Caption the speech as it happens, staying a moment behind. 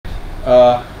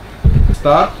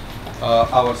Start.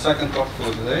 Our second talk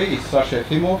for today is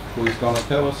A.Efimov, who is going to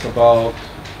tell us about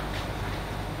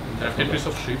derived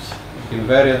of sheaves.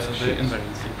 Invariants of sheaves.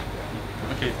 Invariants.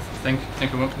 Okay, thank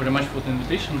you very much for the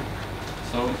invitation.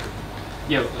 So,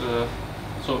 yeah,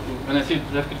 so when I say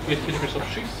derived of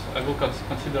sheaves, I will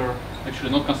consider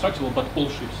actually not constructible, but all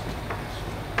sheaves.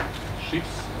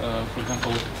 Sheaves, for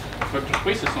example, vector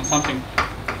spaces on something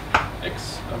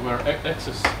X, where X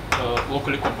is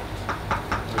locally compact.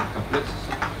 Complex.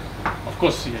 Of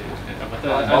course, yeah, but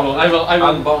I will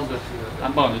unbounded.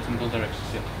 Unbounded in both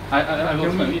directions. Yeah, I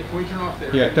will. Can we turn off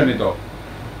there? Yeah, turn it off.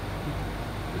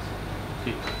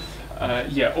 Okay.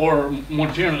 Yeah, or more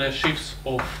generally, sheaves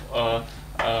of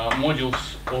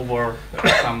modules over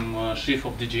some sheaf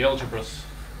of DG algebras.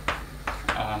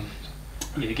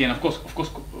 Yeah, again, of course,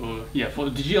 yeah. For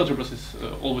the DG algebras, it's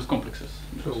always complexes.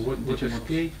 So what is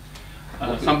K?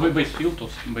 Some base field or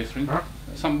base ring. Huh?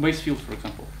 Some base field, for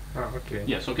example. Okay.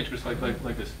 Yeah, so categories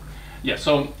like this. Yeah.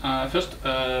 So first,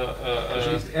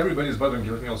 everybody's bothering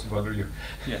you. Let me also bother you.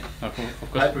 yeah, of course.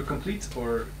 Hypercomplete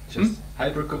or just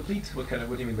hypercomplete? What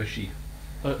do you mean by sheaf?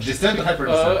 Descent or sheaf,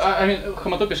 hyperdescent? I mean,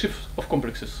 homotopy sheaf of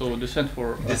complexes. So descent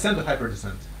for Descent or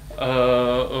hyperdescent?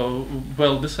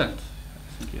 well, descent. I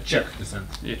think, yeah. Check descent.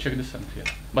 Yeah, check descent. Yeah,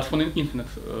 but for infinite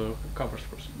covers, of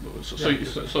course. So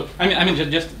I mean,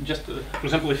 just for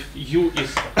example, if U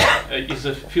is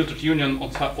a filtered union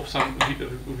on of some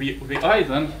VI,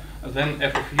 then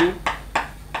f of U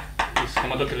is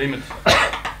homotopy limit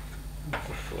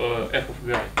of f of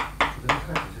VI.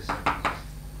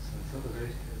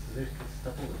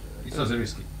 It's not the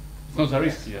risky. It's not the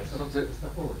risk, yes.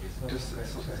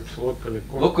 It's locally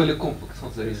complex. Locally complex,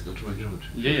 not the risk of geometry.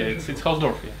 Yeah, it's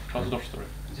Hausdorff, yeah, Hausdorff story.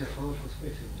 Is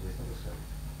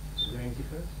there any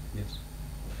difference? Yes.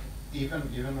 Even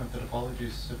if the topology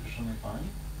is sufficiently fine?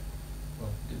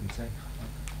 Well, didn't say.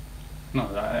 No,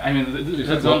 I mean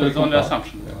that's the only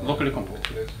assumption. Locally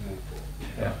compact.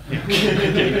 Yeah.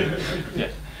 Yeah.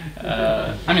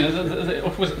 I mean,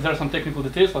 of course, there are some technical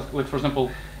details. Like for example,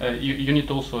 you need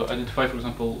to also identify, for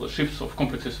example, sheaves of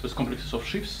complexes with complexes of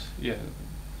sheaves. Yeah,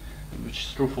 which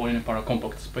is true for any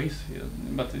paracompact space. Yeah.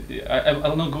 But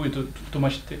I'll not go into too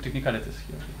much technicalities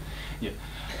here. Yeah.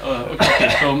 Okay.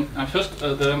 So first,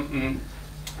 the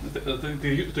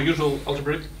usual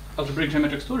algebraic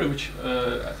geometric story, which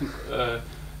I think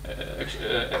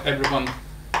everyone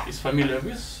is familiar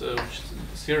with, which is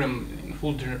the theorem in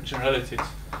full generality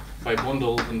by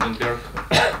Bondel and then Berg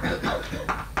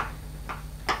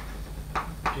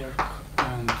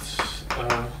and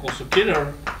also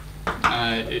Killer.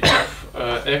 If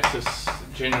X is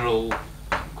general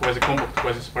quasi-compact,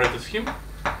 quasi-separated scheme,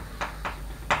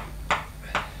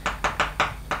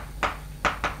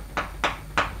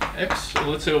 X,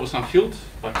 let's say over some field,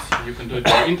 but you can do it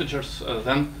by integers,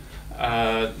 then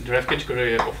derived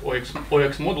category of OX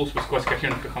models with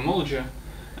quasi-coherent cohomology.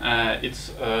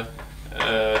 It's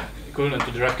equivalent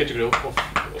to derived category of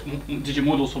DG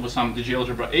models over some DG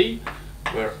algebra A,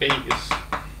 where A is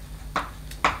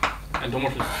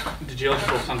endomorphic DG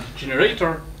algebra of some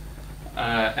generator,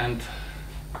 and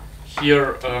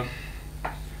here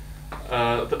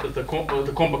the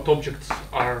compact objects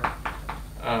are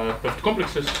perfect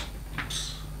complexes.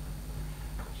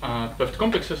 Perfect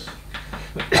complexes,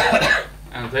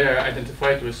 and they are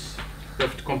identified with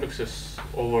perfect complexes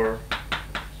over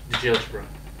DG algebra.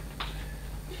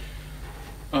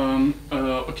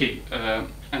 Okay,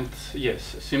 and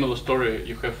yes, similar story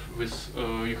you have with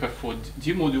for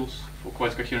D modules, for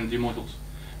quasi-coherent D modules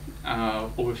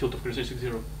over field of characteristic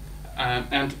 0,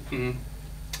 and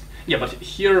yeah, but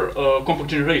here compact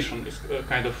generation is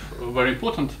kind of very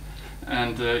important,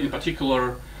 and in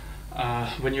particular.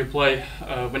 When you apply,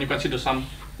 when you consider some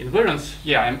invariants,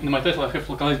 yeah, in my title I have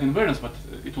localizing invariants, but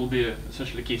it will be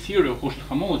essentially K-theory or Husserl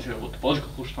homology or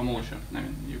topological Husserl homology. I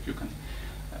mean, you can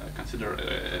consider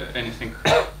anything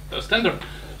standard.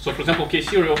 So, for example,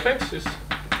 K-theory of X is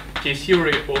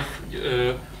K-theory of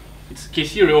it's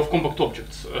K-theory of compact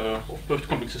objects of perfect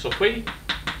complexes of A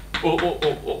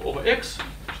over X,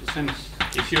 which is the same as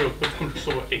K-theory of perfect complexes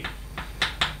over A.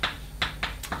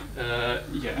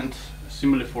 Yeah, and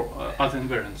similarly for other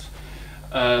invariants.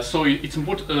 So it's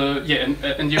important, yeah,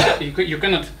 and you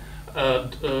cannot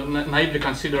naively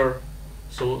consider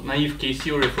naive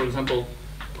K-theory, for example,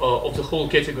 of the whole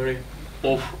category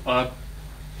of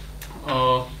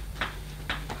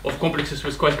complexes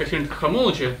with quasi-coherent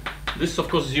homology. This is of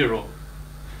course 0,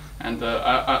 and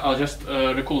I'll just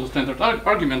recall the standard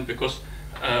argument because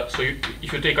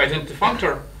if you take identity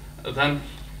functor, then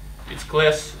its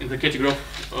class in the category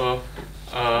of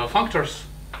functors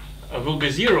will be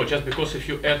 0 just because if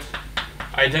you add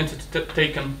identity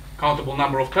taken countable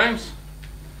number of times,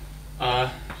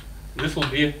 this will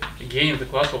be again the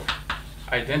class of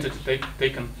identity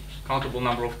taken countable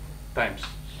number of times.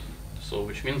 So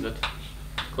which means that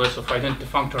class of identity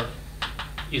functor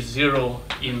is 0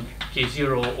 in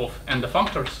K0 of n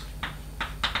functors,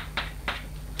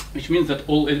 which means that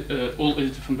all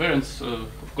additive invariants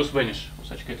of course vanish of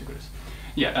such categories.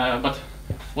 Yeah, but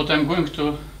what I'm going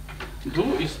to do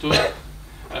is to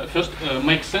first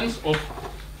make sense of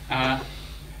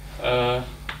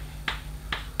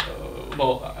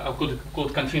well, I'll call it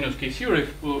continuous K-theory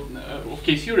of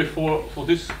K-theory for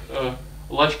this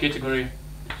large category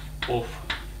of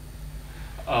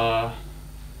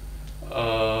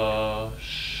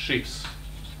sheaves,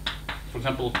 for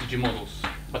example, TG models.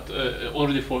 But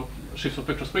already for sheaves of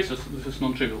vector spaces, this is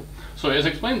non-trivial. So as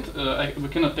explained, we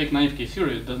cannot take naive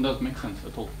K-theory. It doesn't make sense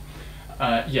at all.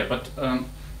 Yeah, but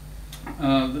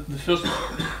the first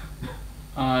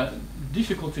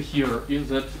difficulty here is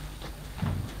that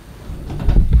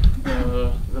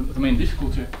the main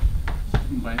difficulty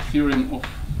by theorem of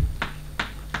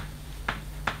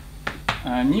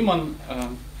Niemann,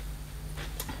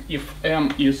 if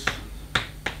M is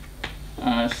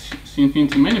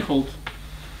C-infinity manifold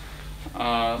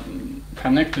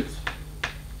connected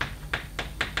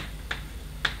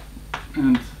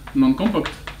and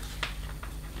non-compact,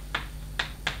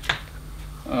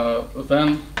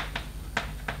 then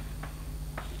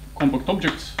compact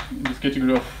objects in this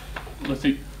category of, let's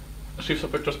say, sheaves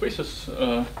of vector spaces,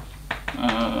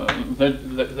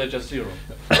 they're just 0.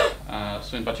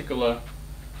 So in particular,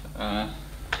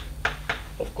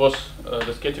 of course,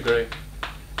 this category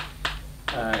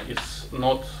is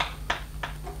not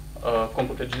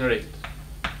compactly generated.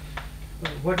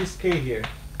 What is K here?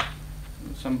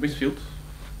 Some base field.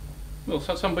 Well,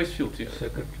 some base field, yeah.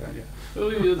 Second time. Yeah.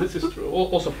 Well, yeah, this is true.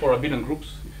 Also for abelian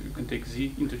groups, if you can take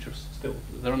Z integers, still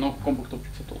there are no compact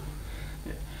objects at all.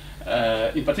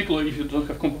 Yeah. In particular, if you don't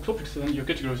have compact objects, then your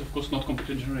category is of course not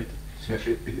compactly generated. So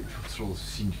if all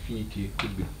C-infinity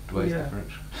could be twice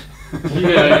differential.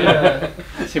 Yeah.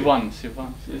 C1.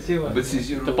 C1. But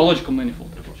C0. Topological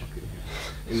manifold. Okay.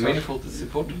 In manifold it's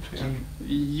important. Yeah.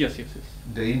 Yes.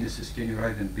 The indices, can you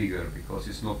write them bigger, because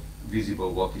it's not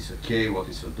visible what is a K, what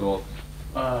is a dot.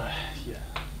 Yeah.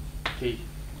 K.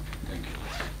 Thank you.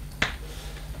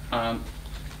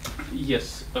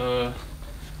 Yes.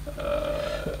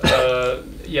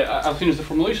 Yeah, I'll finish the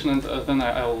formulation and then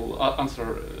I'll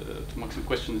answer to Maxim's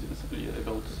questions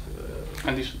about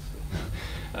conditions.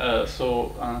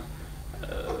 So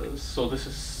this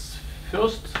is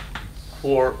first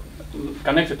for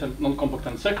connected and non-compact,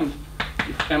 and second,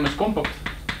 if M is compact.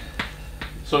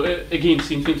 So again,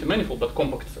 C-infinity manifold, but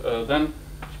compact. Then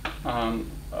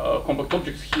compact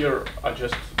objects here are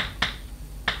just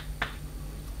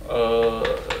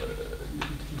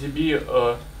dB.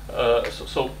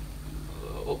 So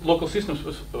local systems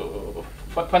with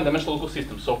fine-dimensional local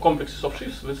systems. So complexes of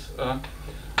sheaves with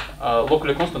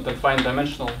locally constant and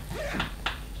fine-dimensional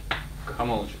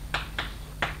cohomology.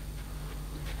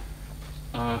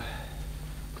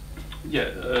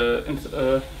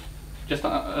 Just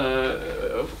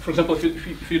for example,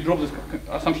 if you drop this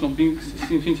assumption of being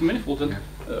C-infinity manifold, then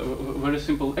a very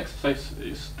simple exercise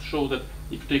is to show that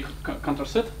if you take counter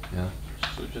set,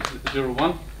 so just 0,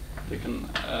 1, taken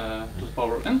to the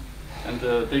power n, and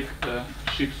take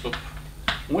sheaves of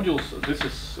modules, this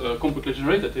is compactly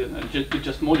generated, and it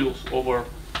just modules over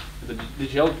the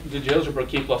DG algebra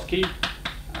k plus k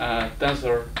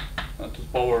tensor to the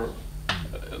power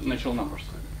natural numbers.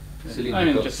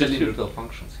 Cylindrical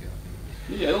functions here.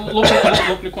 Yeah,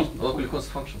 locally constant. Locally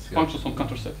constant functions. Yeah. Functions on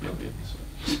counter set. Yeah.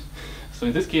 So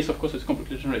in this case, of course, it's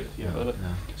completely generated.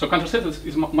 So counter set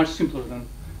is much simpler than,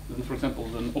 for example,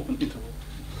 an open interval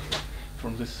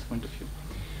from this point of view.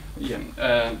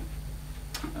 Yeah.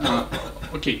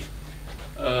 Okay.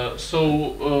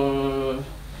 So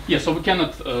we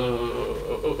cannot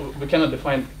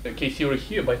define K-theory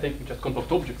here by taking just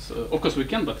compact objects. Of course we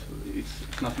can, but it's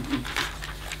nothing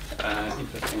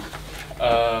interesting.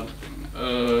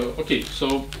 Okay,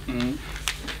 so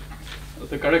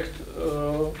the correct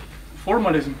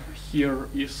formalism here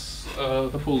is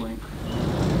the following.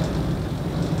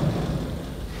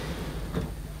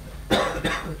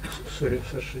 Sorry,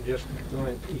 Sasha, just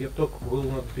mind, your talk will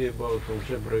not be about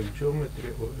algebraic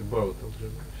geometry or about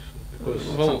algebra. Because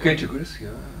some categories,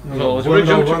 yeah. Well, algebraic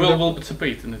geometry will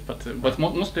participate in it, but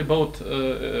mostly about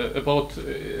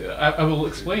I will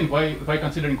explain why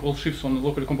considering all sheaves on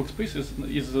locally compact space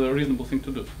is a reasonable thing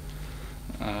to do.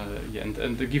 Yeah,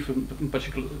 and give in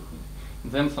particular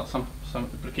then some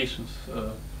applications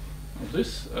of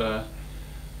this.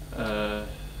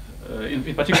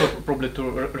 in particular probably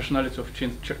to rationality of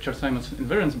Chern-Simons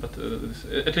invariance, but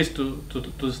at least to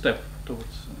the step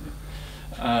towards.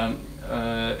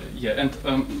 Yeah, and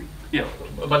yeah,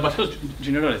 but first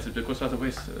generalize it, because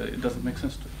otherwise it doesn't make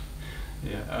sense to.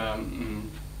 Yeah,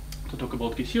 to talk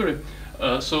about K-theory.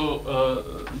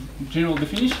 General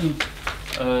definition.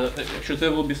 Actually,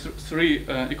 there will be three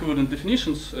equivalent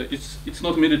definitions. It's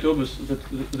not immediately obvious that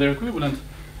they're equivalent,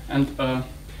 and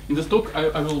in this talk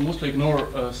I will mostly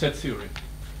ignore set theory.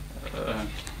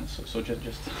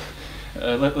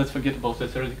 Let's forget about the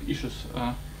theoretic issues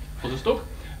for this talk.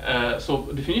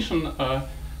 So definition.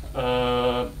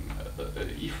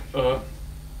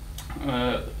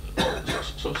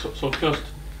 So first,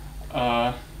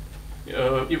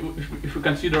 if we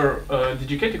consider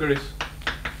DG categories,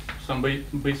 some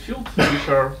base fields which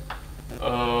are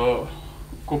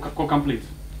co-complete.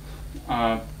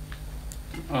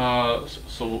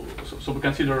 So we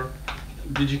consider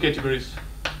DG categories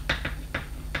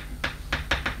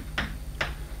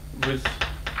with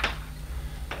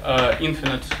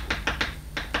infinite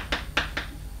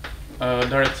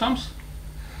direct sums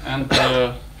and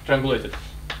triangulated,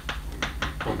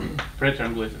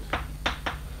 pre-triangulated.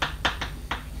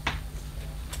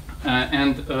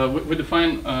 And we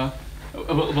define,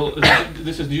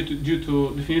 this is due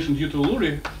to definition due to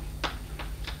Lurie,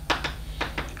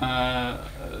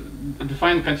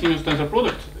 define continuous tensor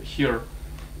product here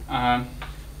on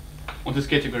this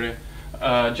category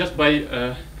just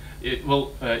by,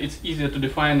 it's easier to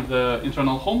define the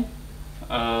internal home.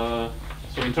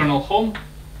 So internal home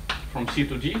from C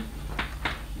to D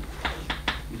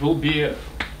will be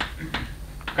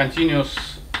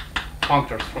continuous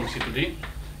functors from C to D.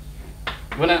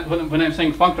 When I'm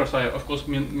saying functors, I of course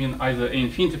mean either A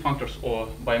infinity functors or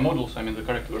bimodules, I mean the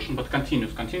correct version, but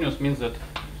continuous. Continuous means that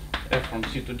f from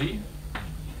C to D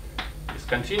is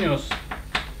continuous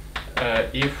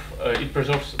if it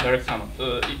preserves direct sum,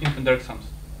 infinite direct sums.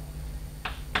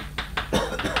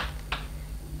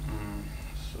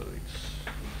 So it's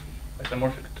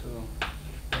isomorphic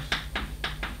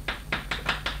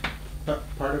to.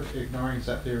 Part of ignoring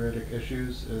set theoretic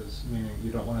issues is meaning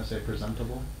you don't want to say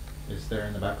presentable. Is there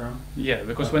in the background? Yeah,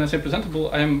 because when I say presentable,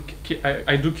 I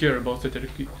do care about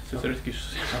theoretic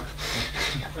issues.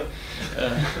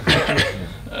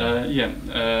 Yeah,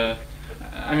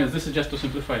 I mean this is just to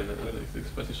simplify the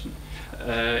exposition.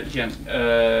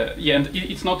 Yeah, and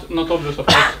it's not obvious, of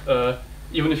course.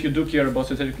 Even if you do care about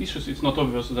theoretic issues, it's not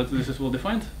obvious that this is well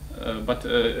defined. But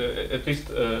at least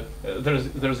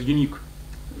there's a unique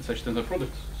such tensor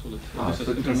product. So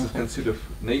that this is considered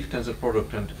naive tensor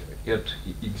product and add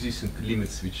existing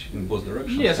limits which in both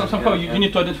directions. Yeah, somehow you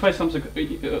need to identify something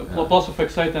plus of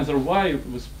xi tensor y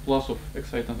with plus of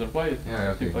xi tensor y.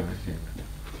 Yeah, okay. Like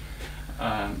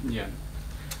yeah.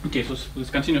 Okay, so this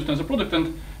continuous tensor product,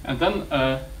 and then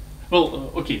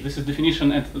okay, this is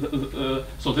definition, and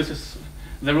so this is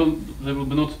there will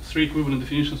be not three equivalent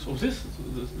definitions of this.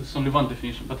 This is only one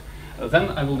definition, but. Then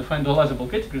I will define dualizable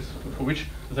categories for which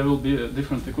there will be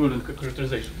different equivalent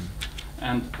characterizations,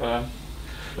 and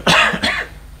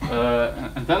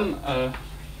then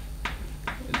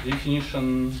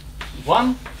definition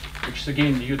one, which is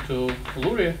again due to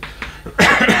Lurie,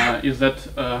 is that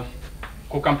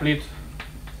co-complete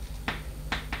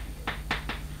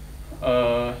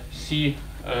C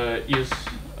is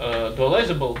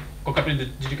dualizable. Co-complete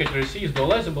DG category C is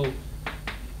dualizable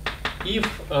if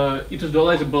it is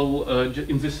dualizable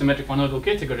in this symmetric monoidal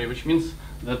category, which means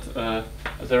that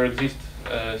there exists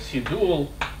C dual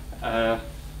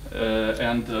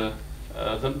and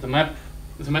the maps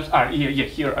are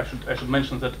here I should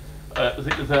mention that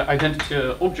the identity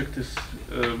object is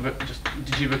just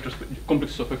DG vector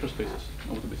complexes of vector spaces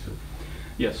over the base field.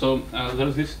 Yeah, so there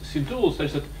is this C dual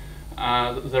such that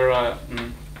there are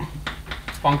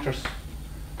functors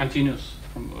continuous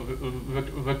from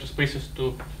vector spaces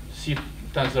to C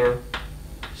tensor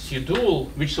C dual,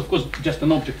 which is of course just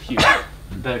an object here,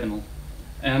 diagonal,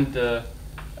 and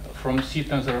from C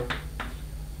tensor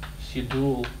C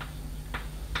dual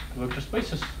vector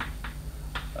spaces,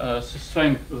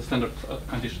 satisfying the standard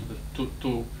condition that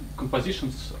two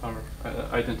compositions are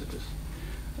identities,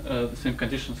 the same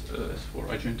conditions as for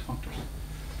adjoint functors.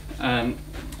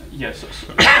 Yes, so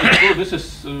this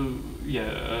is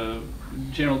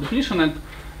general definition, and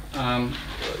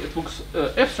it looks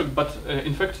abstract, but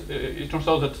in fact it turns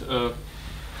out that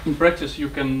in practice you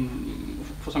can,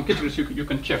 for some categories you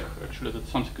can check actually that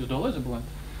something is dualizable,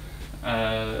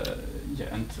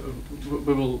 and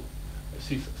we will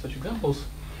see such examples.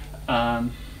 Okay.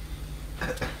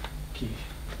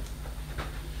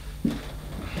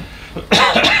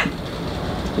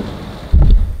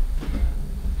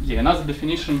 Yeah, another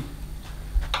definition.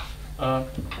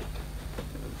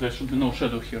 There should be no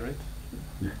shadow here, right?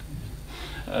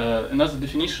 Another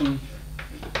definition,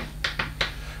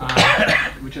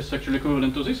 which is actually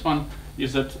equivalent to this one,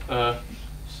 is that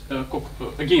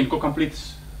again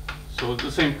co-completes. So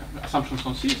the same assumptions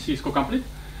on C. C is co-complete,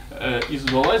 is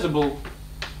dualizable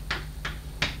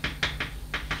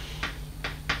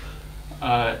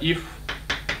if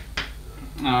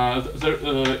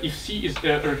C is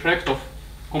a retract of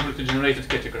completely generated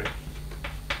category.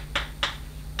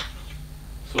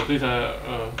 So these are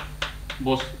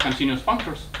both continuous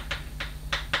functors.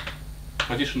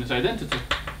 Position is identity,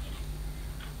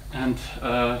 and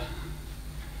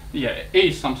yeah, A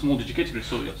is some small digit category,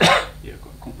 so it's yeah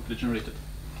completely generated.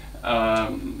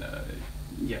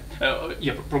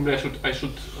 Probably I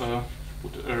should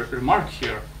put a remark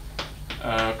here,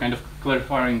 kind of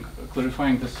clarifying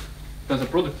this tensor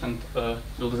product and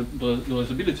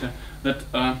dualizability. That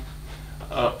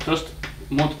first,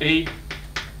 mod A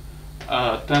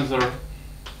tensor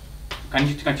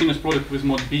continuous product with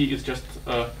mod B is just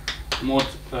mod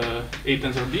A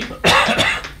tensor B,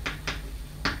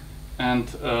 and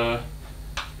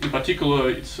in particular,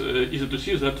 it's easy to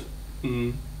see that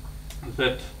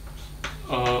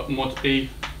mod A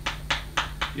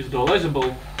is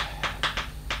dualizable,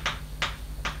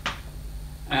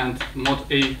 and mod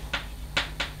A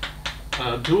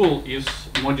dual is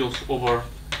modules over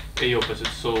A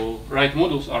opposites. So right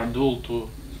modules are dual to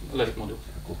left modules.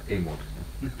 Called A mod.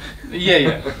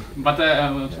 Yeah, but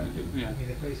yeah.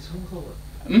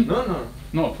 Hmm?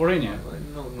 No, for any.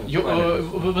 No. You,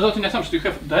 without any assumptions, you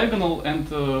have diagonal and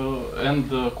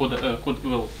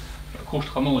Host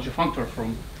homology functor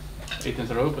from A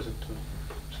tensor opposite to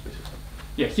spaces.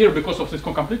 Yeah, here because of this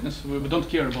completeness, we don't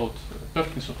care about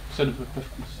perfectness of set with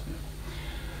perfectness.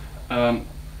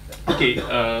 Okay,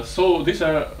 so these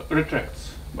are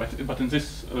retracts, but in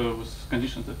this with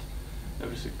conditions that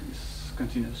everything is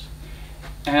continuous.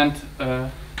 And the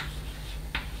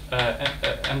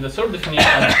third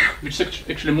definition, which is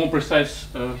actually more precise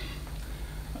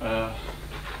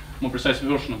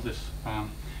version of this,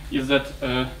 is that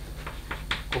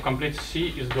co-complete C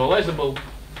is dualizable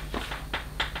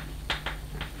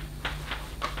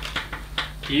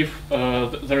if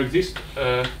there exists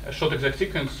a short exact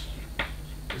sequence.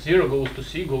 0 goes to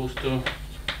C, goes to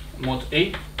mod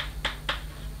A,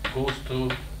 goes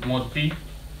to mod B,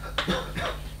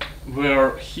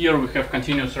 where here we have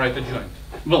continuous right adjoint.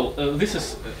 Well, this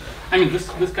is,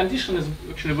 this condition is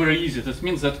actually very easy. This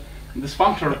means that this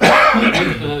functor,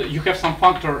 you have some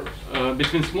functor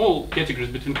between small categories,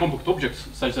 between compact objects,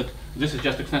 such that this is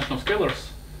just extension of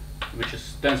scalars, which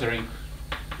is tensoring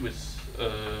with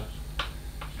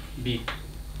B.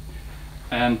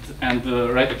 And the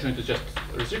right adjoint is just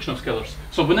restriction of scalars.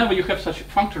 So whenever you have such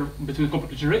functor between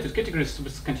compactly generated categories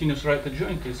with continuous right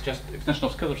adjoint, it's just extension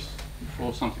of scalars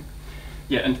for something.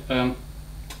 Yeah,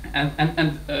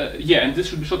 and this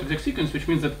should be short exact sequence, which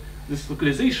means that this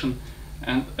localization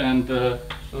and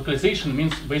localization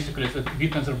means basically that B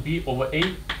tensor B over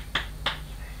A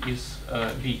is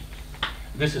B.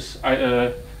 This is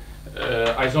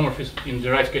isomorphism in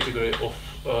the right category of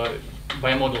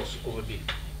bimodals over B.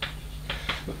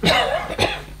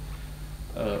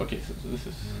 Okay, so this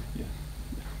is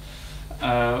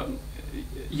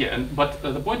but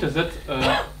the point is that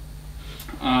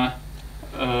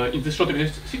in this short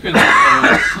exact sequence,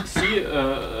 C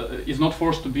is not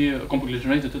forced to be compactly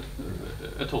generated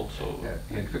at all. So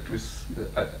yeah, in fact, with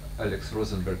Alex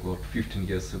Rosenberg, about 15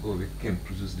 years ago, we came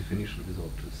to this definition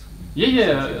without this.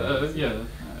 Yeah.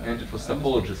 And it was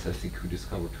topologists, I think, who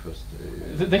discovered first.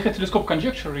 They had telescope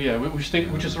conjecture,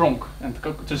 which is wrong. And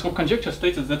telescope conjecture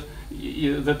stated that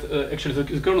actually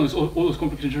the kernel is always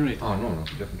compactly generated. Oh no,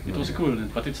 definitely. It was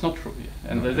equivalent, but it's not true.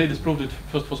 Yeah. And they disproved it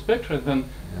first for spectra, and then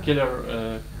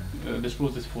Keller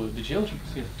disproved this for DG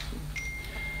algebras.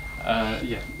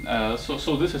 Yeah.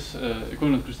 So this is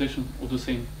equivalent crystallization of the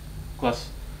same class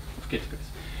of categories.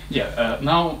 Yeah.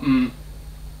 Now.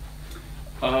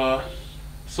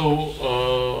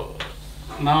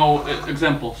 Now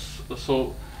examples.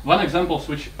 So one example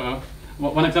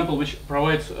which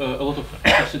provides a lot of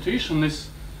substitution is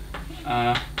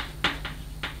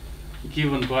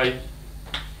given by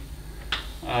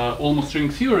almost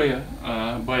string theory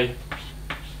by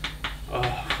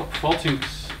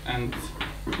Faltings and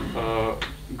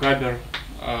Gaber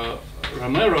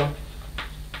Romero,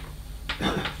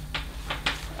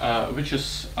 which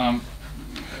is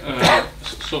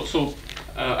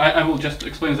I will just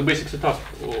explain the basic setup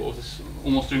of this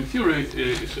almost string theory.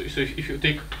 So if you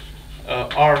take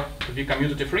R to be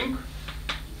commutative ring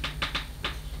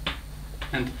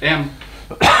and M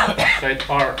side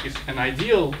R is an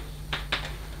ideal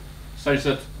such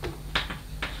that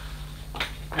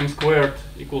m squared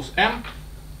equals m,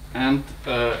 and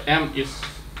m is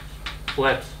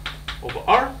flat over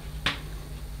R,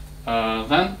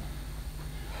 then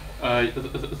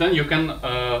you can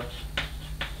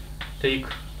take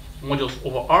modules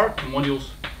over R to modules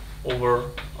over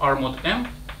R mod m,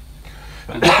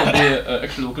 and this will be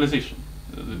actually localization,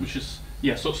 which is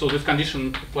so this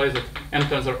condition implies that m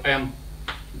tensor m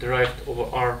derived over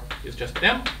R is just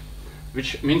m,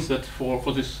 which means that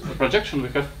for this projection we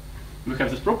have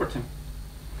this property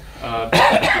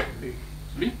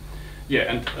B.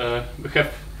 Yeah, and we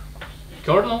have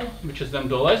kernel, which is then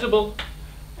dualizable,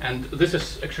 and this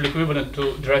is actually equivalent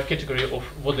to derived category of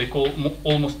what they call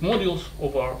almost modules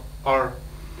over R.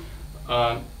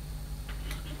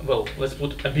 Well, let's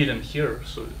put abelian here.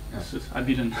 So this is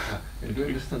abelian. And do you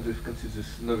understand if you consider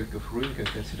this Novikov ring and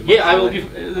consider? Yeah, I will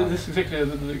give this exactly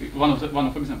one of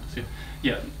examples.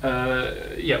 Yeah,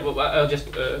 yeah. Well, I'll just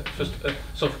first.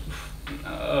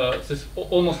 This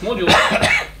almost modules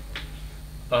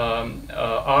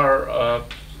are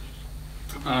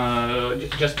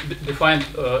just defined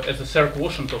as a Serre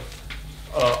quotient of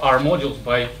R modules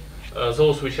by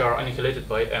those which are annihilated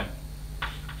by M.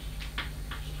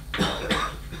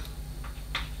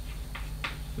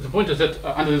 The point is that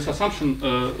under this assumption,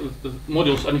 the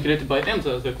modules annihilated by M,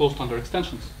 they're closed under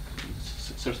extensions.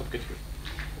 Serre subcategory.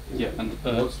 Yeah, and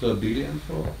what's the abelian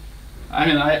for? I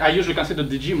mean, I usually consider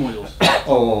the G modules.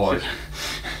 Oh,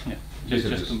 yeah,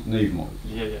 just naive model.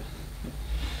 Yeah,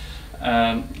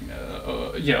 yeah.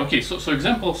 Yeah. Okay. So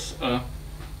examples.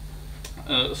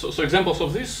 So examples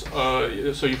of this.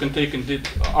 So you can take indeed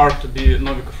R to be a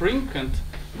Novikov ring, and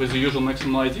with the usual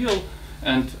maximal ideal,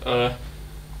 and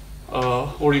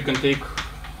or you can take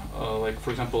like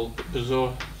for example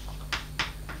Bezoar.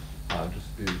 Just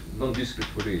the non-discrete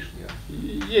variation, yeah.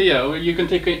 Yeah. You can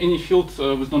take any field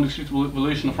with non-discrete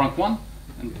valuation of rank 1,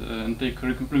 and take a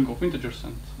ring of integers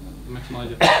and maximal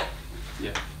ideal.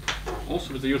 Yeah.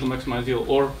 Also with the usual maximal ideal,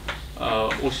 or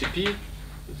OCP,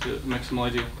 the maximal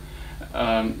ideal.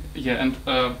 Yeah,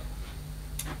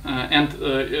 and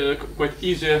quite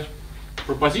easy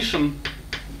proposition,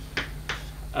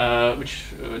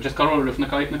 which just corollary of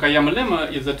Nakayama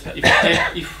lemma is that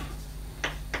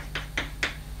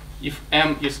if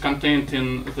M is contained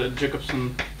in the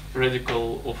Jacobson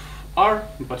radical of R,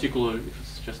 in particular if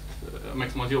it's just a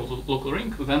maximal ideal local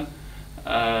ring, then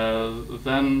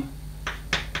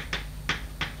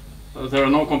there are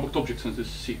no compact objects in this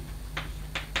C.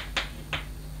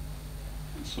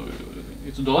 So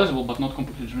it's dualizable but not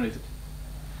compactly generated.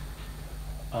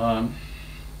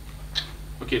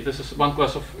 Okay, this is one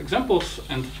class of examples,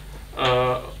 and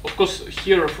of course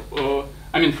here,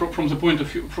 I mean, from the point of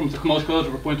view, from the homological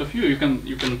algebra point of view, you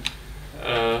can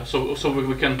so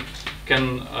we can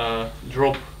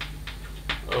drop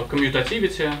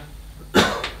commutativity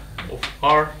of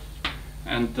R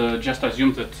and just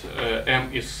assume that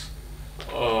M is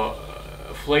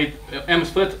flat. M is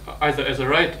flat either as a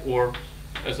right or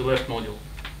as a left module.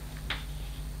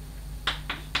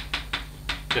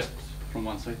 Just from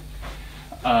one side.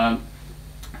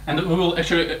 And we will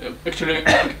actually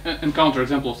encounter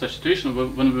example of such situation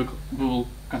when we will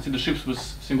consider sheaves with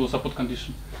single support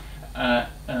condition. Yeah.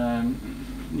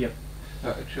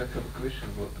 Actually, I have a question,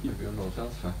 but maybe you know the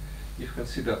answer. If you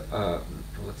consider,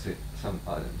 let's say, some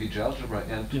Vg algebra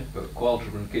and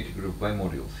coalgebra and category of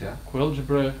bimodules, yeah?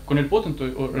 Coalgebra conilpotent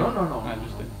or no, I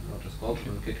understand. No, just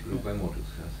coalgebra and category of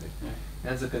bimodules, yeah.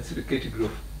 And they consider category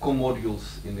of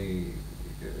comodules in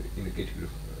a category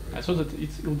of. I thought that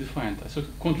it's ill-defined. I thought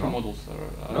contramodules are.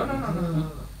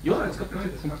 No. It's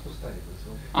completely.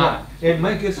 And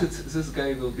my guess is this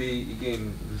guy will be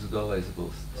again with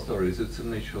dualizable stories. It's a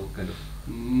natural kind of.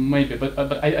 Maybe, but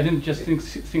I didn't just think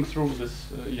through this.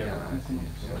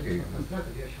 Okay.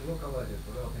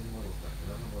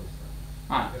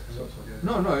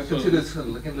 No, I consider it's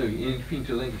like in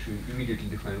infinity language you immediately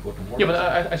define what a model. Yeah, but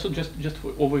I thought just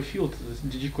for over field, this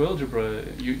DG coalgebra,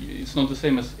 it's not the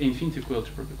same as infinity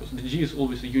coalgebra because DG is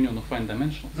always a union of fine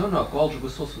dimensions. No, coalgebra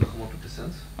is also in homotopy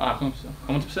sense.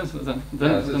 Homotopy sense, then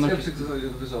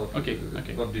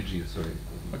okay. Not DG, sorry.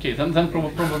 Okay, then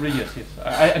probably yes.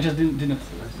 I just didn't.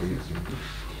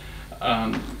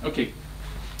 Okay,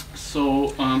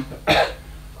 so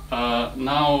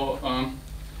now.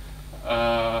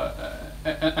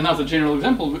 Another general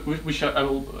example, which I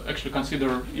will actually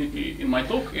consider in my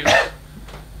talk, is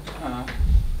so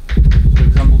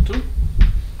example 2.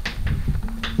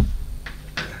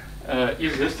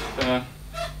 Is this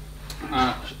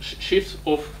sheaves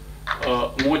of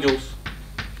modules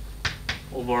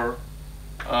over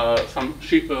some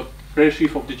Prairie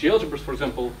sheaf of DG algebras, for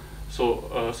example.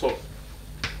 So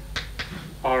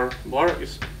R bar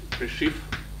is Prairie sheaf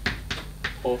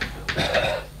of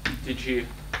DG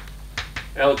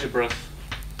algebras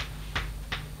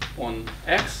on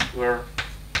X, where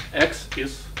X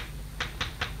is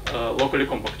locally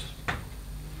compact.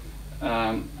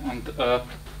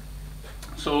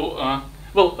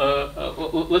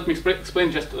 Let me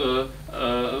explain just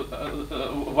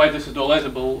why this is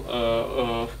dualizable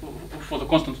for the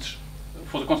constant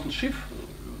sheaf,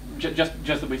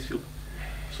 just the base field.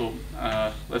 So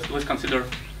let's consider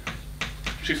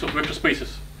sheaves of vector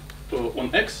spaces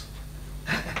on X,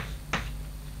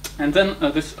 and then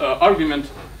this argument,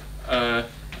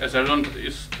 as I learned,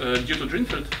 is due to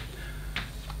Drinfeld,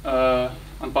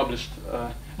 unpublished.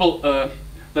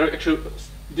 There are actually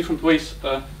different ways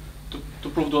to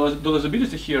prove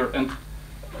dualizability here, and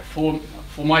for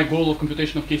my goal of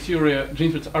computation of K-theory,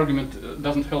 Drinfeld's argument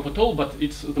doesn't help at all, but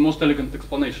it's the most elegant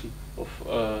explanation of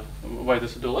why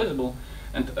this is dualizable.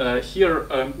 And here,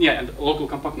 and local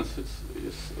compactness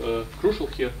is crucial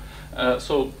here.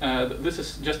 This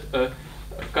is just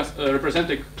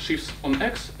representing sheaves on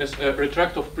X as a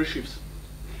retract of pre-sheaves.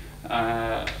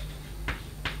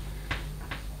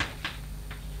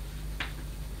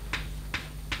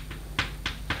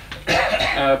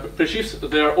 Pre-sheaves,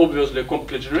 they are obviously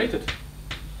compactly generated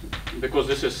because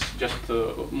this is just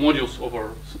modules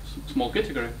over small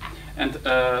category, and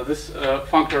this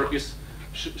functor is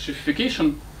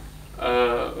sheafification,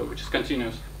 which is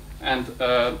continuous, and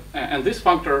this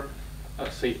functor,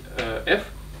 say f,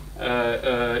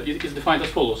 is defined as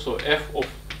follows. So f of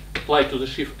applied to the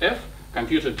sheaf f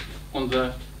computed on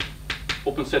the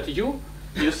open set U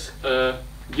is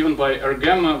given by R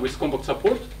gamma with compact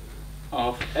support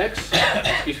of X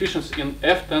efficiency in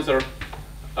F tensor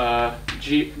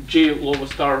J lower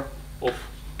star of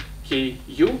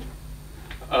KU,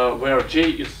 where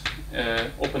J is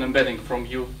open embedding from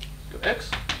U to X.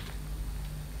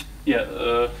 Here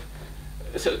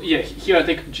I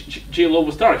take J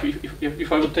lower star.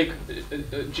 If I would take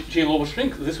J lower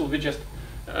shrink, this will be just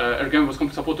R gamma with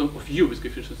compact support of U with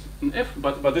coefficients in F,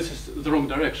 but this is the wrong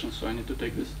direction, so I need to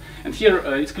take this. And here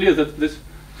it's clear that this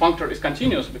functor is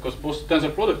continuous because both tensor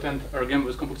product and R gamma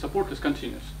with compact support is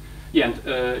continuous. And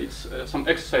it's some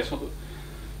exercise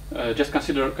just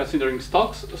considering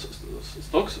stocks at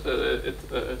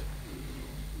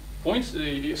points.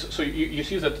 So you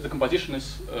see that the composition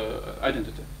is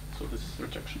identity. So this is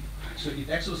rejection. So if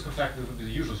X was compact, it would be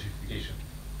the usual sheafification.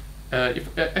 If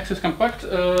X is compact,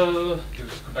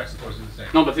 compact support is the same.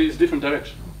 No, but it's different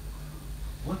direction.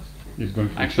 What?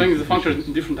 I'm showing the functor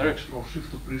in different direction. From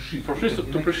sheaf to pre-sheaf. From sheaf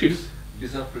to pre-sheaf.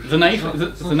 The naive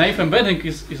naive embedding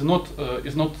is not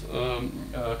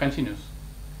continuous.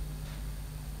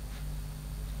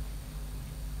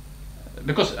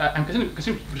 Because I'm considering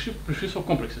pre-sheafs of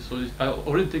complexes, so I'm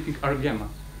already taking R gamma,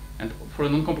 and for a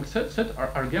non-compact set,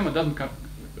 R gamma doesn't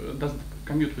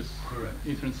commute with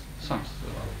inference sums.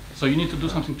 So you need to do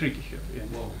something tricky here. Yeah.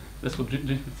 That's what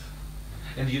Drinfeld.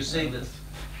 And you're saying that.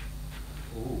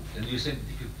 Oh, and you're saying that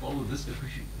if you follow this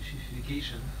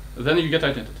sheafification, then you get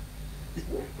identity.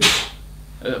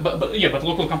 But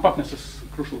local compactness is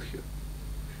crucial here.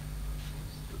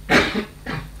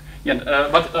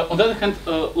 But on the other hand,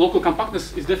 local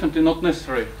compactness is definitely not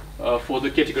necessary for the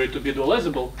category to be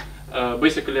dualizable.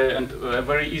 Basically, and a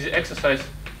very easy exercise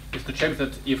is to check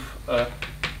that if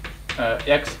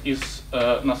X is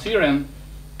Noetherian,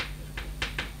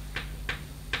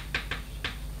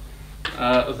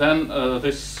 then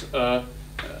this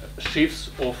sheaves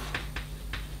of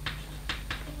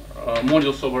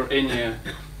modules over any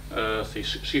say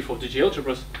sheaf of DG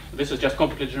algebras, this is just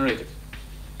compactly generated.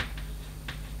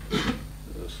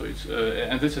 So it's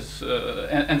and this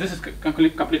is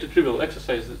completely trivial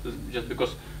exercise just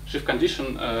because sheaf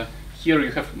condition here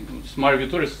you have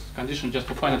Mari-Vitoris condition just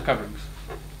for finite coverings.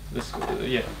 This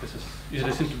this is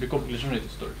easily seen to be compactly generated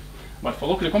story, but for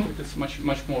locally compact it's much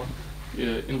more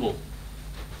involved.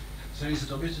 So is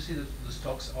it obvious to see that the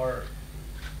stocks are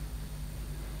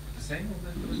the same?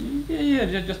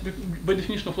 Just by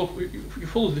definition of local, you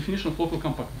follow the definition of local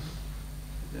compactness.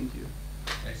 And you,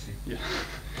 I see. Yeah.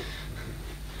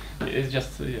 It's just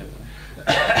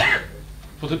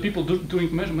for the people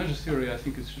doing measure theory, I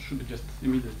think it should be just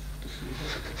immediate to see.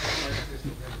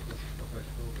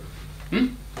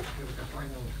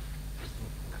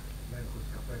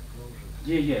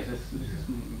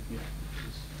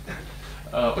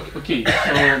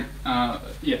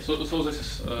 So this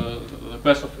is the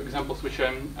best of examples which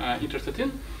I'm interested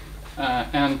in,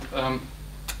 and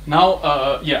now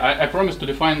I promise to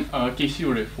define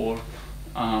K-theory for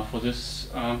this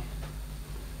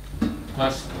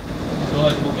plus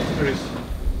dualizable categories.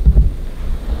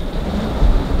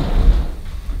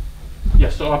 Yeah,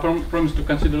 so I promise to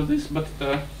consider this, but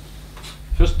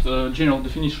first general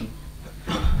definition.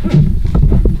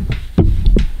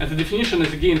 And the definition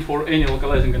is again for any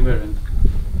localizing invariant.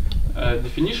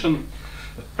 Definition.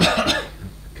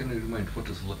 Can you remind what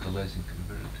is localizing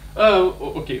invariant?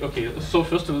 Okay. So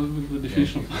first the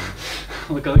definition of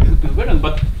localizing invariant,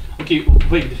 but okay,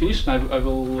 vague definition. I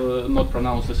will not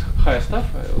pronounce this higher stuff.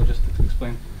 I will just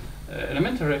explain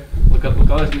elementary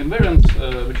localizing invariants,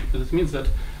 which this means that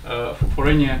for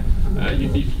any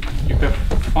you have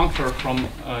functor from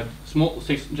small,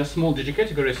 say just small digit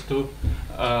categories to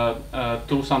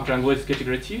some triangulated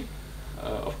category T.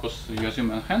 Of course, you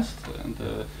assume enhanced,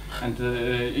 and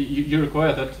you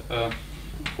require that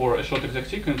for a short exact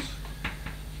sequence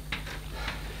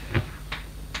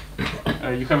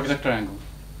you have exact triangle,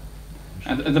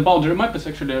 and the boundary map is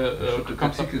actually short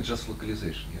exact is just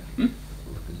localization. Yeah.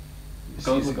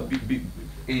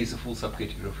 A is a full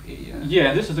subcategory of A. Yeah.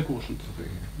 Yeah, this is the quotient. Okay.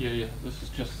 Yeah. This is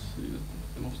just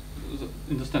the most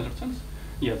in the standard sense.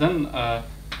 Yeah. Then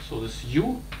so this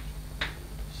U.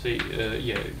 Say,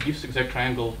 gives exact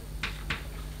triangle.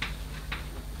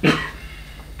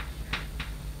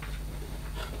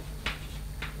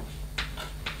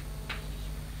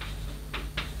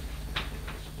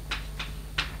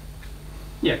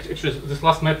 Yeah, actually, this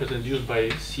last map is induced by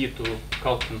C to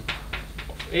Kalkin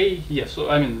of A. Yeah, so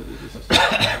I mean, this is,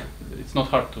 it's not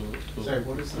hard to. Sorry,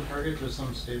 what is the target? Just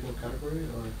some stable category,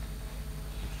 or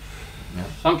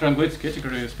some triangulated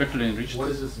category, spectrally enriched. what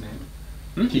is its name?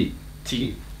 Hmm? T.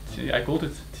 T. I called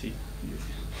it T.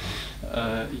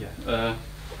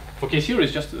 For K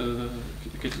series, just the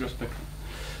category spectrum.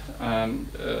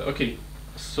 Okay,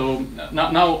 so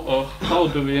now how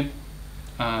do we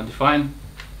define?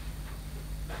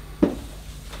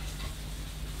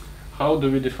 How do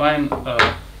we define,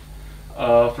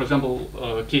 for example,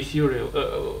 K theory?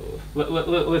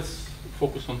 Let's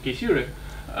focus on K theory.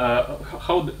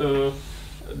 How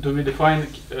do we define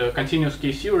continuous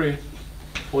K theory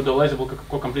for dualizable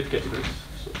co-complete categories?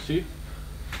 So C,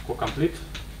 co-complete,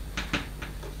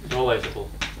 dualizable.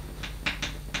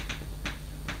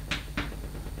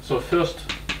 So first,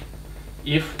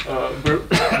 if we're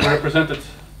represented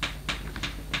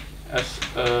as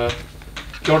a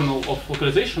kernel of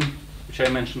localization, which I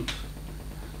mentioned,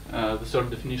 the third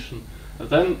definition,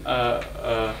 then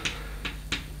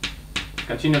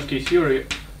continuous K theory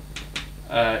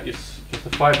is just a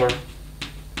fiber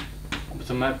of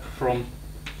the map from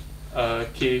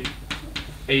K of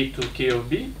A to K of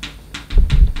B.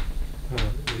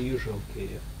 The usual K.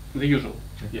 The usual,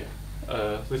 yeah.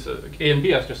 This A and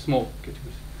B are just small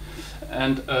categories,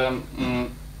 and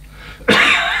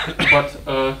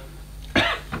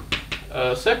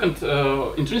second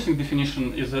interesting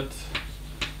definition is that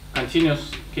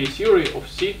continuous K theory of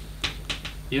C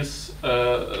is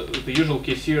the usual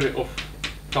K theory of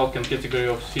Kalkin category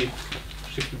of C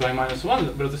shifted by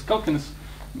 -1, but this Kalkin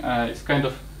is kind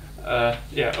of I'll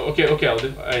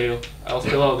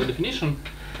spell out the definition.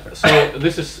 So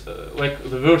this is like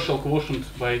the virtual quotient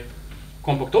by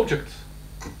compact objects.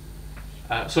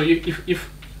 So if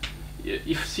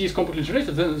C is compactly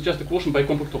generated, then it's just a quotient by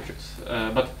compact objects.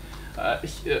 But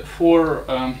for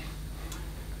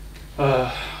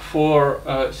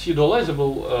C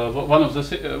dualizable,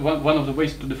 one of the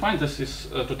ways to define this is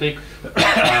to take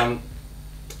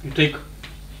you take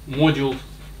module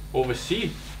over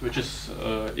C, which is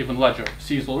even larger.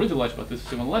 C is already large, but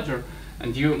it's even larger,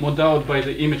 and you mod out by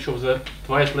the image of the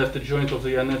twice left adjoint of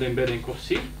the Yaneda embedding of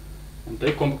C, and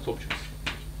take compact objects.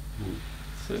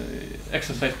 It's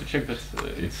exercise to check that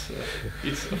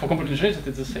it's for compactly generated.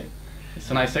 It's the same. It's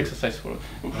a nice exercise for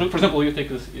example, you take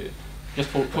this just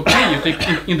for K, you take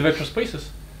in the vector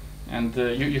spaces, and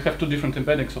you have two different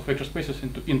embeddings of vector spaces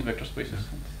in the vector spaces.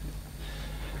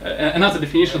 Another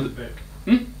definition.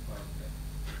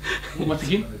 What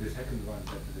again? The second one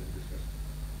that we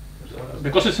discussed.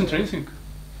 Because it's intrinsic.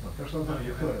 First one,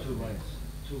 you have two lines,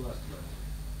 two last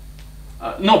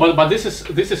lines. No, but this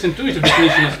is intuitive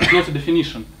definition. It's not a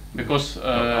definition because.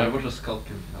 What is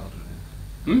Kalkin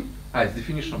algebra? It's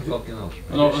definition of Kalkin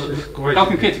algebra. No,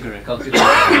 Kalkin category.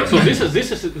 So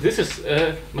this is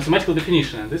mathematical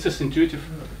definition, and this is intuitive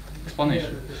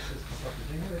explanation.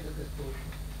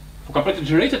 For compactly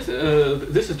generated,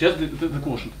 this is just the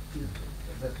quotient.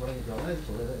 That's what you realize,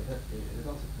 so that is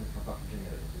also compactly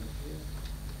generated.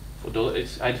 For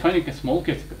it's I defining a small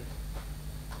category.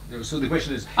 No, so the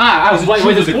question is, why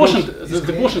true this that quotient? the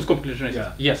The quotient is compactly generated.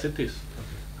 Yeah. Yes, it is.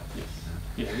 Yes.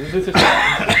 Yeah. This is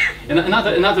and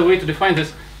another way to define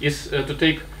this is to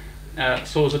take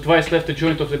So the twice left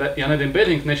adjoint of the another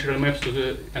embedding naturally maps to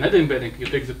the another embedding. You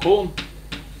take the cone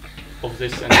of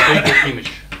this and you take the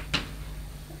image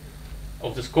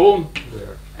of this cone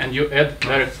and you add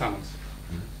direct summons.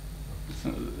 It's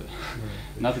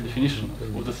another definition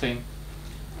of the same.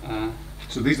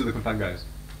 So these are the compact guys.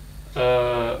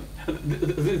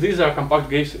 These are compact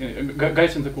guys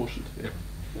in the quotient.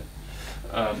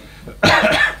 Yeah.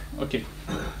 Okay.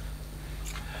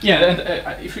 Yeah, and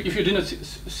if you didn't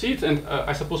see it, and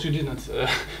I suppose you didn't,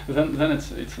 then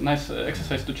it's a nice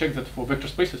exercise to check that for vector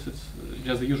spaces it's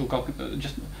just the usual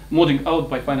just modding out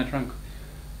by finite rank.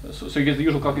 So you get the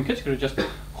usual calculation category, just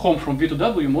home from V to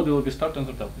W, modulo V start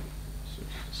under W.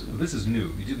 So this is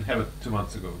new. You didn't have it 2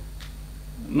 months ago.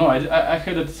 No, I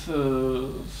had it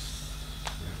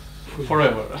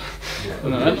forever.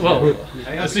 Well,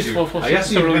 at least for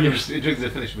several years. During the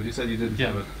finish, but you said you didn't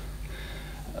have it.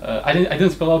 I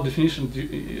didn't spell out definition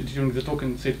during the talk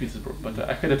in St. Petersburg, but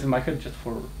I had it in my head just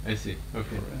for. I see.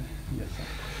 Okay. Yes.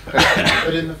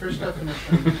 But in the first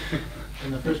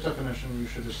definition, you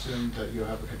should assume that you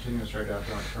have a continuous right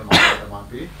adjoint from mod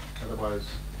B. Otherwise,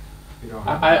 you don't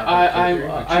have.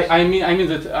 I mean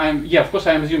that I'm. Yeah, of course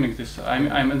I am assuming this.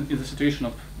 I'm in the situation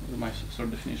of my third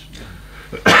definition.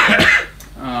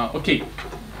 Okay.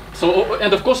 So,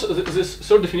 and of course, this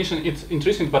third definition is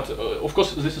interesting, but of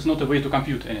course, this is not a way to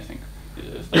compute anything.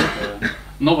 Like,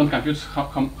 no one computes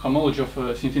homology of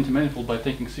a infinity manifold by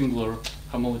taking singular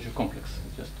homology complex.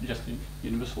 Just a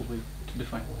universal way to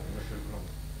define.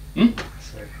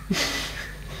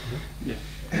 Yeah.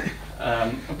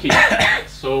 Okay.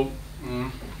 So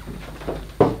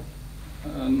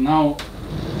now.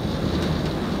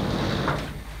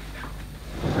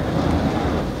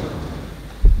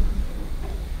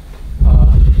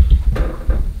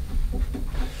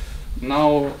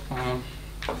 Now,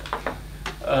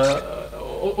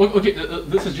 okay,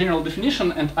 this is general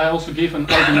definition, and I also gave an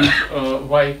argument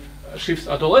why sheaves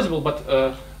are dualizable, but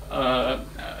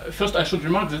first I should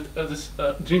remark that this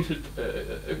Greenfield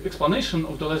explanation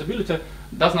of dualizability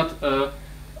does not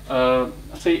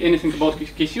say anything about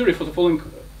K-theory for the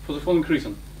following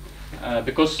reason,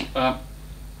 because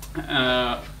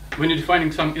when you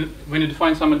define some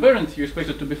invariant, you expect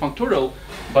it to be functorial,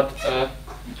 but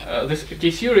this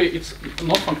K-theory, it's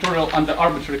not functorial under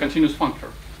arbitrary continuous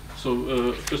functor.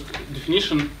 So first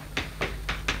definition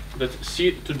that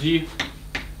C to D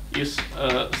is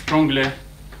strongly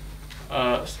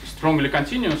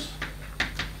continuous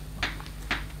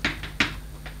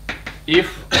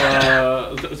if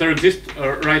there exists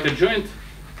a right adjoint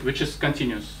which is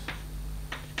continuous.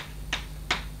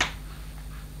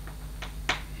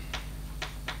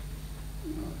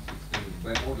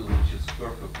 By model which is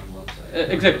perfect on one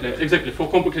side. Exactly. For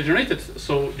compactly generated,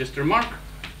 so just remark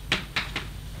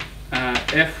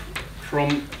f from.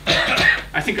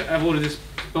 I think I've already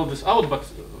spelled this out, but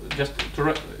just to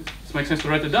it makes sense to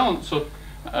write it down. So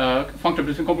functor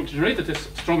between compactly generated is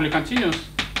strongly continuous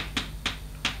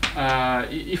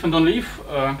if and only if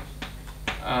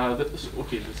this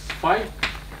phi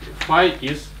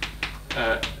is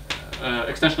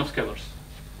extension of scalars.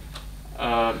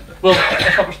 Well,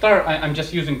 f upper star, I'm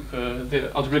just using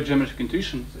the algebraic geometric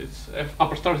intuition. It's f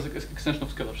upper star is extension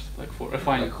of scalars, like for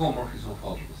affine. Like homomorphism of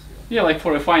algebra. Yeah, like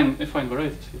for affine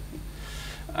varieties.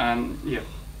 Yeah.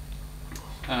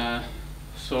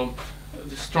 So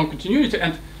the strong continuity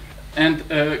and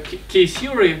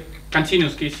K-theory,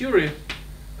 continuous K-theory,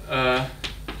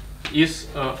 is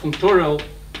functorial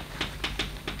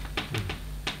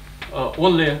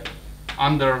only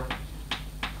under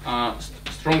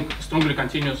strongly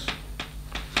continuous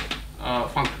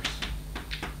functors.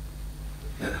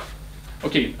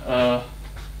 Okay,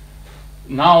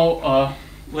 now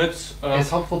let's. It's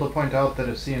helpful to point out that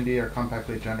if C and D are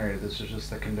compactly generated, this is just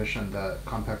the condition that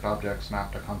compact objects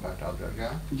map to compact object.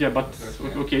 Yeah. Yeah, but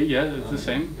okay, yeah, it's the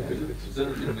same.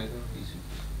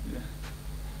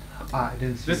 I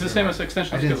didn't see. This is the same as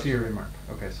extension. I didn't see your remark.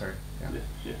 Okay, sorry.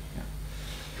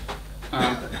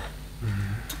 Yeah.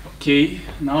 Okay,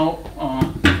 now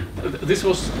this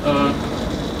was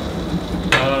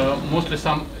mostly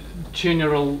some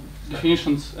general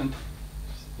definitions and.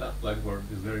 That blackboard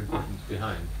is very important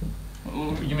behind.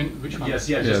 You mean which one? Yes,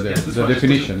 Yeah, yes. the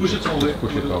definition. Push it all the way,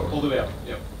 over. all the way up.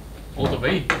 Yeah. All the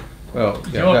way. Well,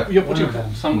 yeah, You're putting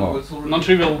some no.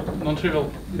 non-trivial.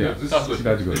 Yeah, This stuff. is good.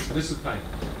 That's good. This is fine.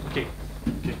 Okay.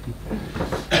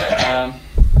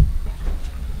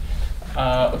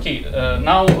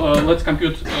 Now let's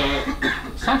compute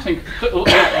something.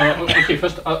 Okay,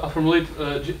 first I'll formulate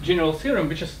a general theorem,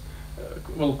 which is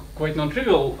well quite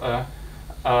non-trivial.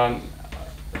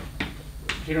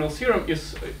 General theorem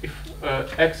is if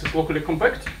X is locally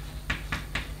compact,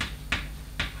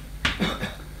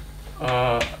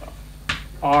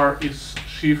 R is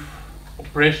sheaf or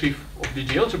presheaf of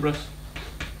DG algebras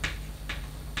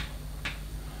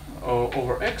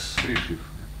over X. Presheaf.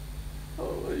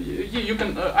 You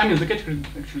can. I mean, the category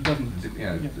actually doesn't.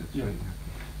 Yeah.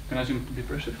 Can assume it to be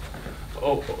presheaf.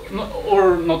 Or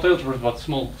not algebras, but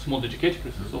small DG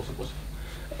categories is also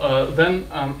possible. Then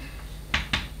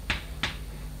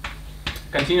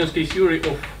continuous K-theory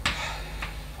of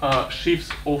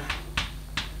sheaves of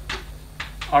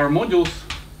R modules.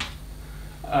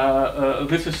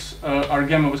 This is R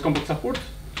gamma with complex support,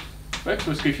 X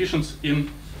with coefficients in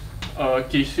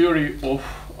K-theory of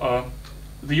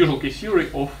the usual K-theory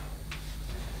of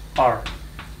R.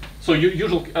 So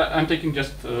usual, I'm taking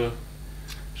just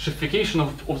sheafification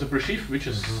of the presheaf, which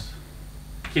is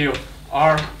K of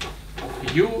R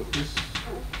of U is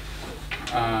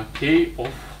K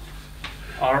of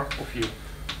R of U.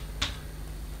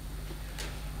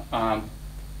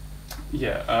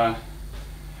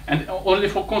 And already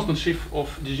for constant sheaf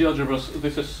of DG algebras,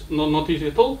 this is not easy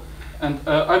at all. And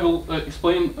I will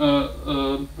explain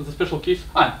the special case.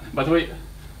 By the way,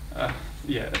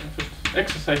 first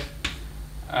exercise.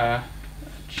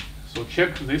 So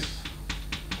check this.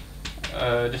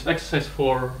 Just exercise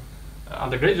for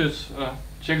undergraduates.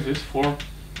 Check this for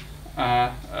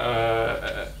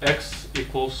X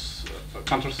equals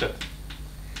counter set.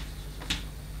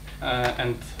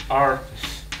 And R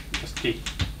just K.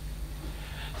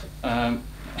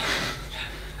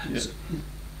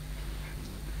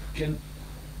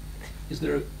 Is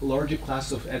there a larger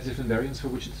class of additive invariants for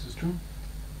which this is true?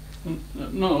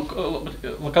 No, but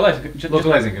localizing.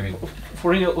 Localizing, I mean.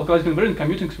 For any localizing invariant,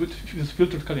 commuting with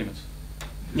filtered colimits.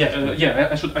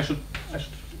 I should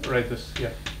write this.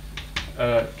 Yeah.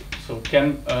 So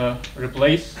can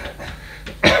replace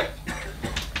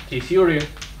K-theory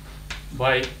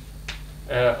by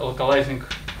localizing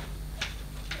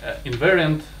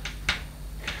invariant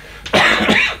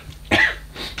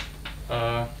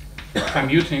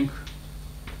commuting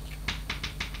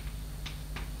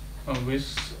with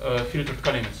filtered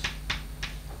colimits.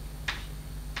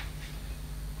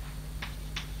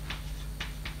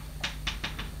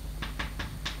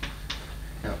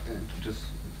 Yeah, and just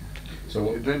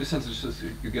So in the sense it's just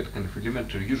you get kind of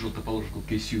rudimentary usual topological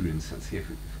K-theory in the sense here if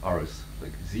R is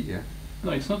like Z, yeah?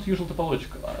 No, it's not usual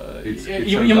topological. It's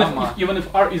Even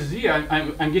if R is Z,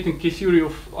 I'm getting K-theory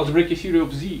of algebraic K-theory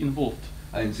of Z involved.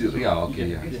 And Z, yeah, okay,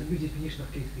 yeah. It's a new definition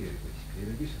of K-theory, basically. It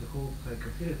reduces the whole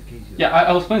K-theory to K0. Yeah,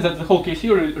 I'll explain that the whole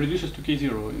K-theory reduces to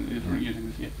K0 if we're using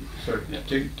this. Yeah. sorry, Yeah.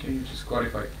 can you just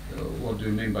clarify what do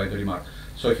you mean by the remark?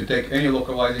 So if you take any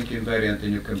localizing invariant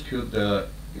and you compute the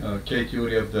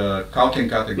K-theory of the Calkin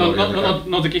category,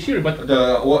 Not the K-theory, but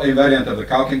the invariant of the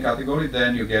Calkin category,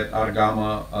 then you get R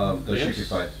gamma of the yes,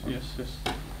 sheafified. yes.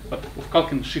 But of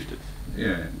Calkin shifted.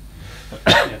 Yeah.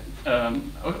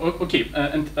 Okay,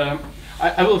 and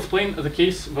I will explain the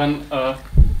case when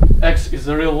X is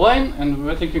a real line and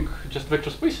we're taking just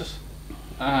vector spaces.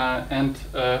 And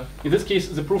in this case,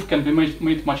 the proof can be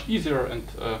made much easier, and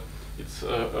it's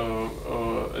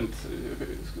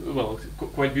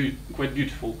quite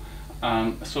beautiful.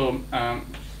 So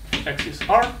X is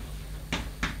R,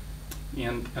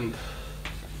 and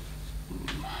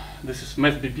this is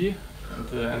math BB,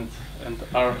 and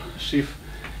our sheaf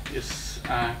is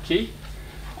K.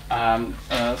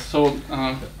 So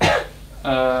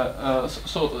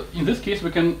in this case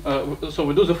we can so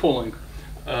we do the following.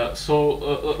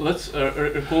 Let's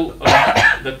recall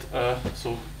that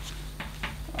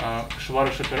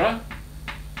Schwarer-Schapira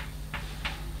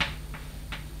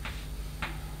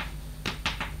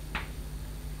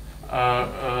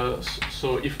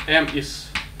so if M is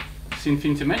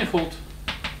C-infinity manifold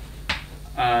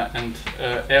and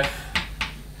F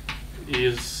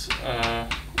is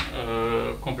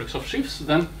complex of sheaves,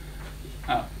 then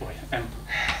M.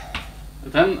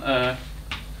 Then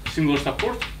singular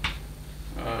support,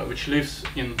 which lives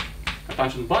in a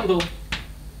tangent bundle,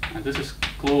 and this is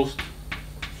closed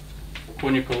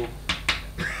conical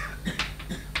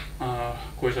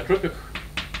coisotropic.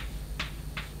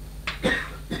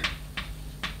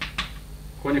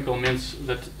 Conical means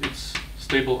that it's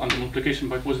stable under multiplication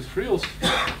by positive reals.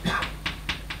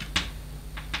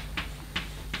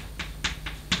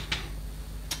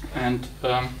 And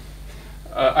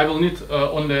I will need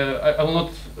only. I will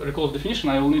not recall the definition.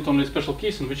 I will need only a special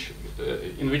case in which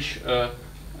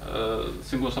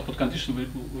singular support condition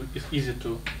is easy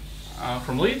to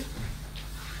formulate.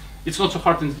 It's not so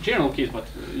hard in the general case, but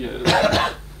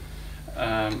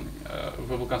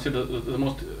we will consider the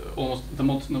most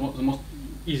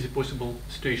easy possible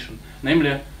situation.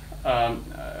 Namely, and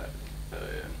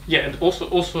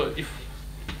also if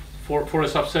for a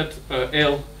subset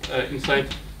L inside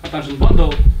a tangent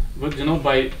bundle, we denote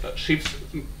by sheaves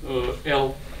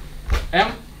L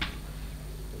M,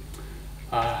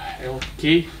 L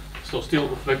K, so still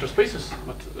vector spaces,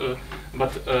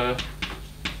 but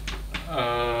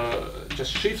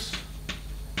just sheaves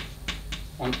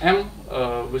on M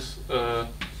with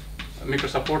micro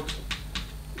support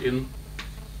in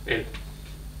L.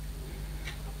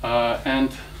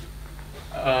 And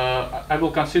I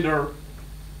will consider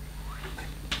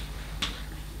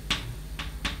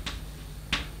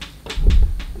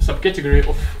subcategory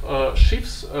of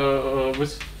sheaves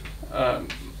with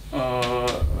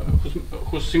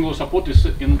whose singular support is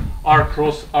in R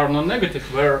cross R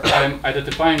non-negative, where I'm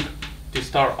identifying T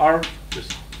star R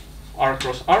with R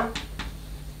cross R.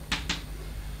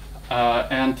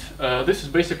 And this is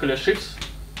basically a sheaves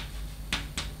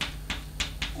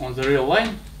on the real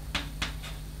line,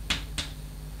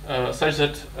 such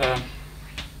that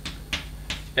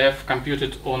F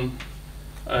computed on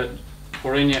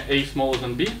for any A smaller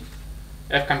than B,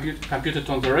 F computed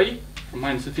on the ray from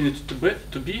 -infinity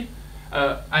to B.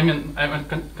 I'm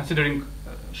considering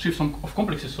sheaves of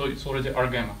complexes, so it's already R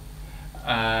gamma.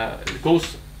 It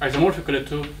goes isomorphically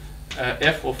to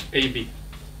F of AB.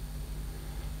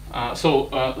 So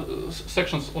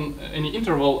sections on any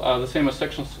interval are the same as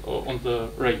sections on the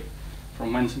ray,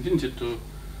 from -infinity to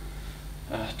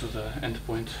the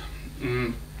endpoint.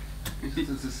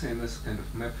 It's the same as kind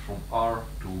of map from R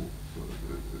to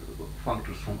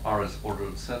functors from R as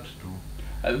ordered set to.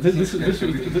 This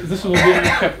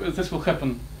will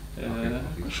happen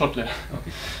shortly.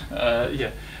 Okay.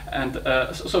 Yeah, and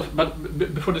but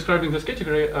before describing this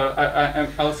category,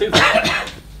 I'll say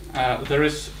that there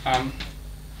is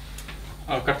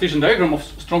a Cartesian diagram of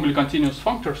strongly continuous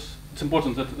functors. It's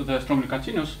important that they're strongly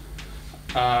continuous.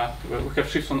 We have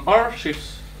sheaves on R,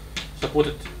 sheaves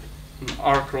supported on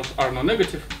R cross R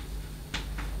non-negative,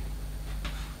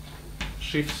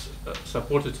 sheaves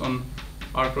supported on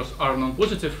R cross R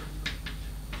non-positive,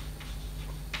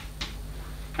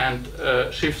 and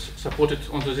sheaves supported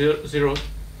on the zero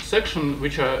section,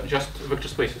 which are just vector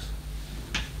spaces.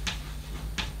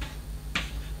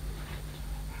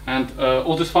 And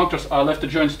all these functors are left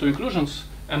adjoined to inclusions,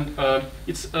 and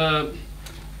it's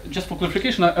just for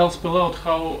clarification, I'll spell out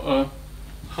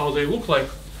how they look like.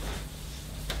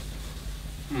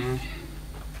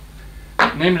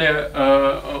 Namely,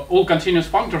 all continuous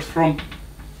functors from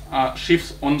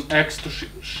sheaves on X to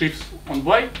sheaves on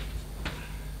Y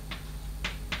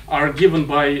are given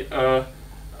by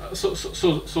such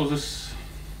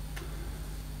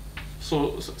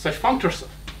functors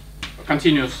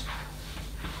continuous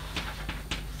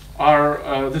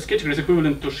are this category is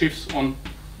equivalent to sheaves on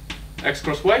X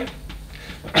cross Y,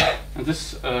 and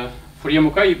this Fourier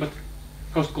Mukai, but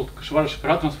how's it called?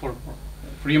 Kashivara-Shapira transform, or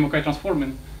Fourier Mukai transform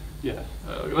in, yeah,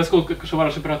 let's call it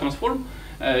Kashivara-Shapira transform.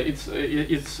 It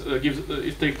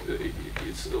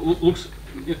looks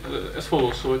as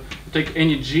follows. So you take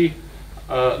any G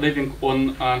living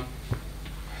on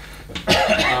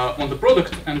the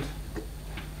product, and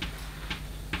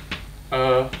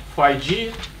phi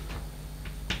G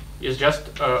is just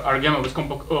R gamma with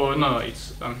compact. Oh no,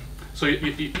 it's so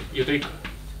you take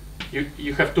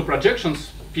you have two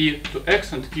projections, P to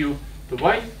X and Q to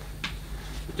Y.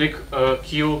 You take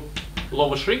Q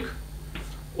lower shrink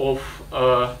of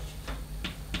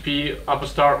P upper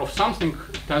star of something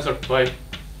tensored by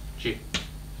G.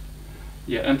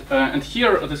 Yeah, and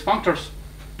here these functors.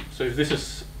 So if this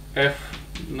is F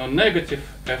non-negative,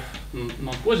 F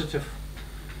non-positive.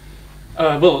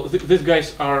 Well, these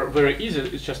guys are very easy.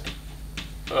 It's just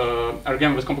R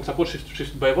gamma with compact support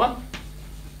shifted by 1.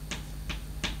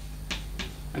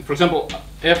 And for example,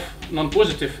 F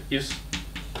non-positive is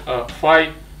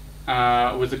phi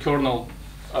with the kernel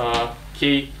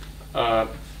K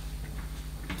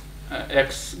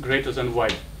X greater than Y.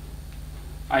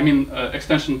 I mean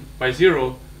extension by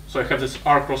 0. So I have this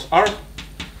R cross R.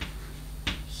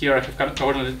 Here I have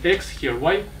coordinate X, here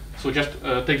Y. So just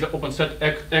take the open set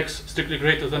X strictly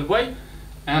greater than Y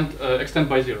and extend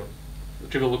by 0. The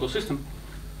trivial local system.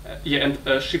 Yeah, and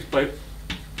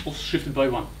also shifted by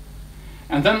 1.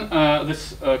 And then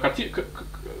this the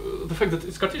fact that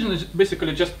it's Cartesian is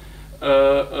basically just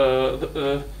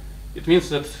it means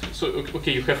that, so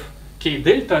okay, you have K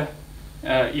delta,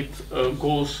 it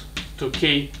goes to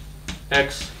K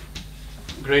X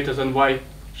greater than Y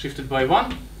shifted by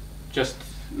 1. Just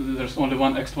there's only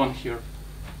one X1 here.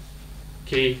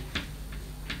 K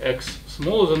X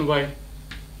smaller than Y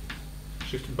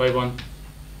shifted by 1,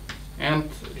 and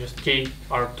just K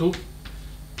R2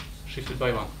 shifted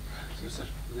by 1. So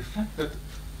the fact that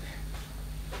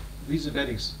these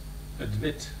embeddings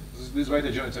admit these right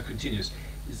adjoints are continuous.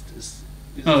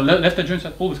 No, left adjoints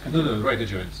are always No, continuous. no, right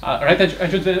adjoints. Right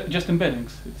adjoints are just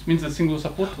embeddings. It means that single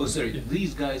support. Oh, sorry.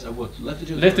 These guys are what? Left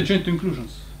adjoints? Left adjoint to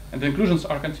inclusions. And the inclusions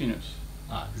are continuous.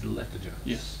 Ah, these are left adjoints.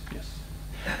 Yes, yes.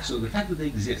 So the fact that they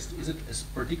exist, is it a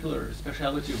particular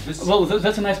speciality of this? Well,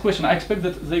 that's a nice question. I expect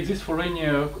that they exist for any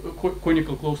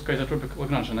conical closed isotropic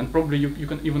Lagrangian, and probably you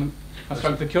can even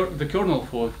construct the kernel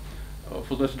for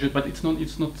left adjoint, but it's not.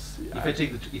 If I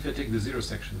take the zero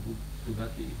section, will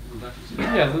that be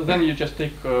zero? Yeah, then you just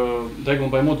take diagonal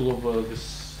bimodal of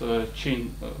this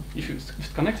chain. If it's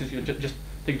connected, you just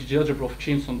take the algebra of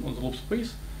chains on the loop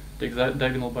space, take the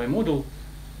diagonal bimodal,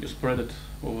 you spread it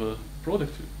over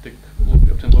product, you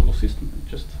obtain local system,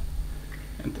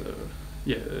 and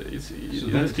yeah, it's So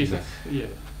in that's this case, that. yeah,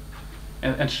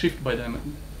 and shift by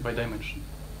dimension.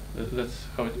 That's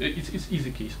how it's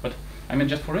easy case. But I mean,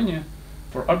 just for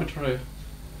arbitrary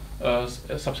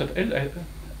subset L,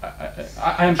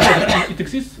 I am sure that it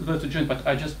exists, that adjoint, but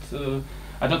I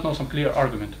don't know some clear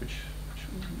argument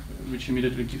which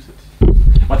immediately gives it.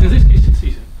 But in this case, it's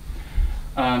easy.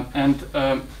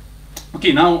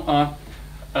 Okay, now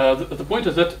the point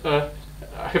is that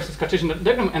I have this Cartesian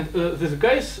diagram, and these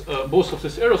guys, both of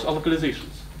these arrows are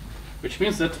localizations, which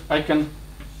means that I can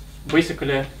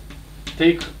basically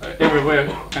take everywhere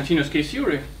continuous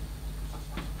K-theory,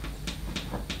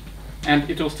 and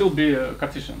it will still be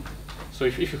Cartesian. So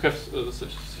if you have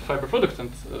such fiber product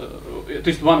and at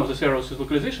least one of these arrows is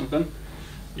localization, then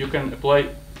you can apply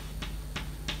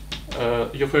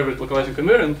your favorite localizing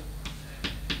invariant.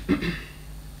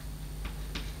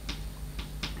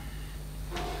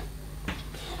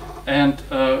 And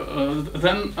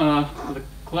then the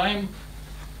climb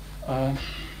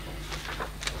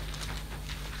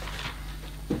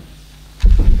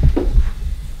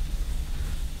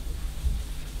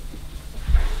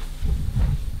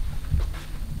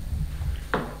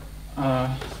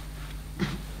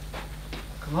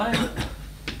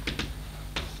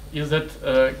is that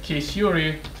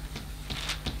K-theory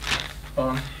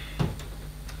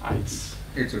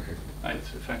It's okay. it's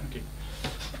fine, okay.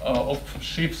 Of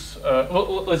sheaves,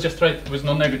 well, let's just try it with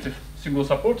non-negative single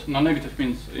support. Non-negative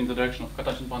means in the direction of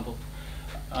cotangent bundle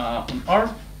on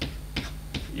R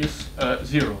is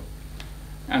 0.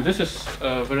 And this is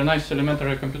a very nice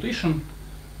elementary computation.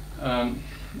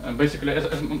 Basically,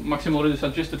 as Maxim already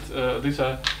suggested, these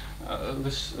are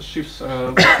this sheaves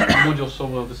modules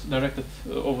over this directed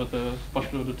over the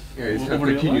partially loaded. Yeah, it's over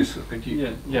real continuous.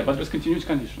 line. Yeah, but with continuous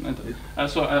condition. And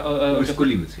so With just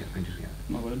co-limits, yeah, continuous, yeah.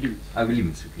 no limits.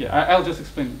 Limits. Okay. Yeah, I'll just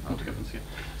explain what happens here.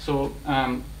 So,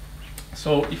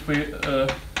 so if we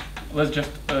let's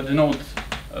just denote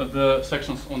the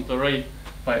sections on the array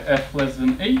by f less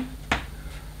than a,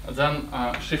 then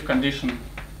shift condition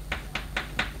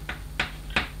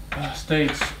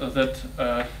states that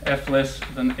f less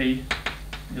than a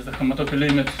is the homotopy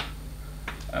limit,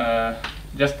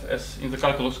 just as in the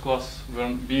calculus class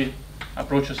when b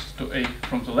approaches to a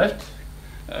from the left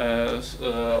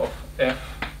of f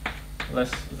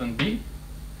less than b.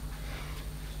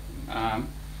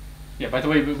 Yeah, by the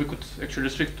way, we could actually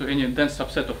restrict to any dense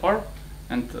subset of R,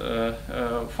 and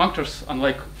functors,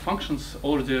 unlike functions,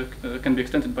 already can be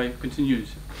extended by continuity,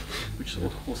 which is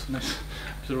also a nice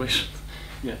observation.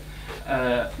 Yeah,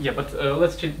 yeah, but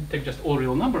let's take just all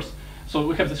real numbers. So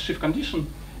we have this shift condition,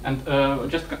 and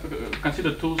just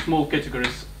consider two small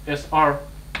categories, SR,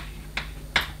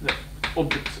 the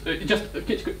objects, just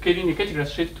linear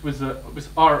categories shaped with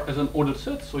R as an ordered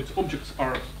set, so its objects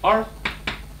are R,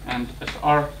 and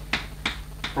SR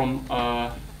from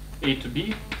A to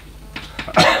B.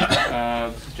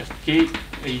 This is just K,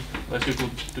 A less equal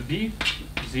to B,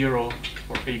 0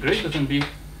 for A greater than B.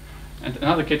 And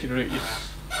another category is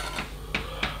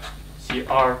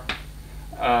CR,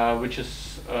 which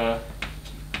is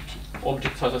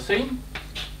objects are the same,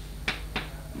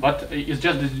 but it's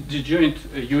just the disjoint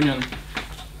union.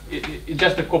 It's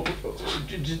just a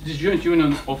disjoint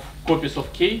union of copies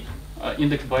of K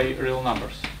indexed by real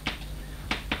numbers.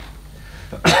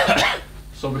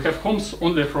 So we have homes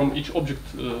only from each object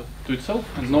to itself,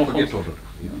 and no homes. Order.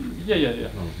 Yeah.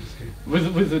 No,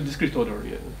 With the discrete order,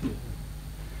 yeah.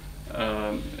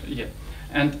 Yeah,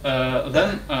 and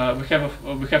then we have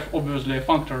obviously a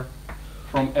functor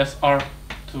from SR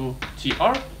to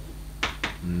TR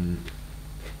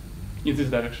in this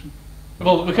direction.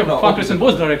 Well, we have functors in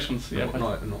both directions. Yeah,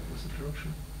 no, what's the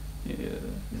direction?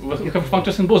 We have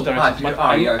functors in both directions. But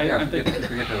I'm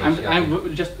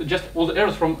just all the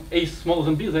errors from A smaller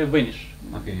than B, they vanish.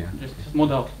 Okay, yeah. Just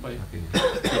mod out by. Okay.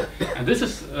 Yeah. And this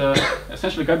is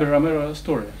essentially Gabriel Romero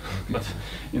story, but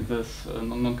in this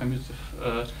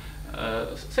non-commutative.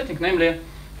 setting, namely,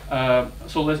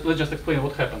 so let's just explain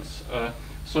what happens.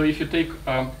 So if you take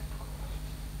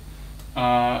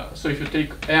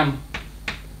M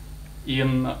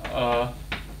in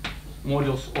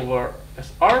modules over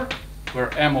SR,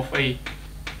 where M of A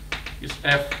is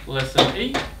F less than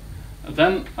A,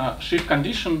 then sheaf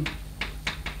condition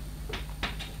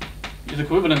is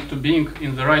equivalent to being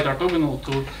in the right orthogonal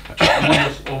to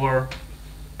modules over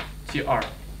TR,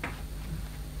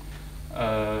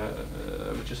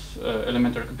 which is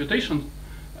elementary computation.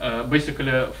 Basically,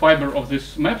 a fiber of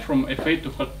this map from FA to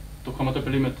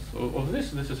homotopy limit of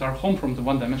this. This is our home from the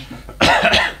one-dimensional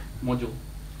module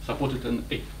supported in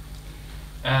A.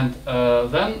 And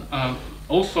then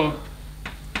also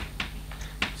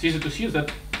it's easy to see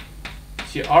that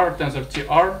TR tensor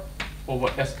TR over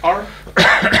SR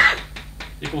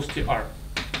equals TR.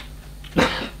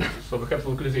 So we have the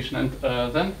localization, and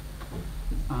then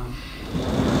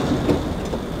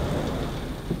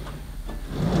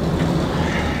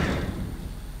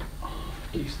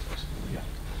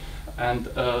and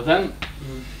then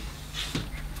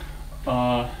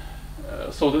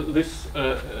so this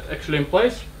actually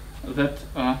implies that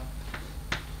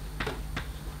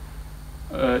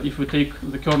if we take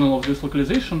the kernel of this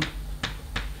localization,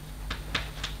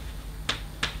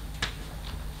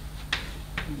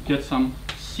 get some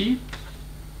C,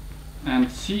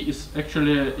 and C is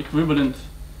actually equivalent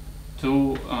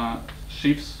to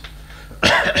sheaves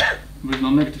with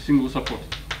non-negative singular support.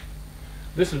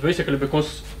 This is basically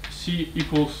because C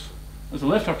equals the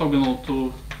left orthogonal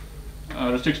to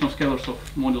restriction of scalars of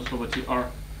modules over TR,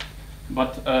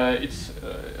 but it's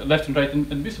left and right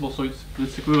indivisible, so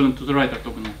it's equivalent to the right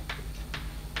orthogonal.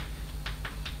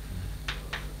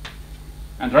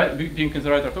 And right, being in the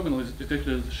right orthogonal is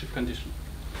exactly the sheaf condition.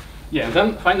 Yeah, and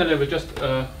then finally we just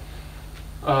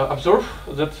observe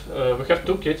that we have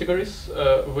two categories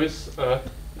with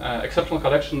exceptional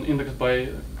collections indexed by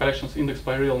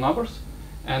real numbers.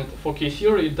 And for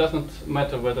K-theory, it doesn't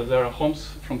matter whether there are homes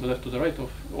from the left to the right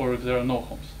or if there are no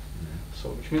homes. So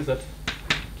which means that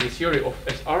K-theory of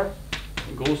SR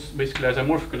goes basically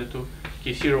isomorphically to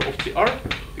K-theory of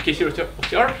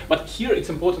TR, but here it's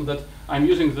important that I'm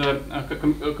using the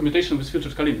commutation with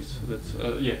filtered colimits. That's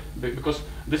because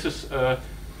this is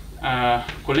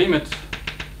colimit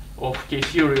of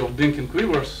K-theory of Dynkin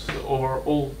quivers over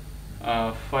all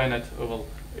finite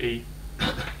A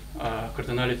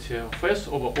cardinality of S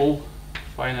over all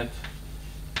finite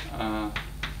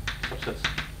subsets.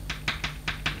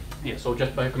 Yeah, so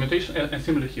just by commutation, and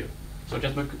similarly here. So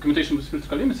just by commutation with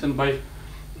filtered limits and by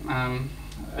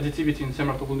additivity in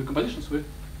semi-orthogonal decompositions, we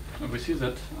see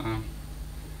that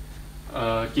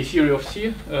K-theory of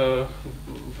C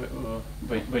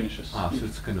vanishes. So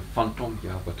it's kind of phantom,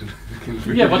 yeah, but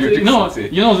yeah, but you know,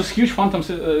 these huge phantoms,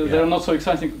 they're not so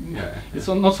exciting. It's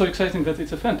not so exciting that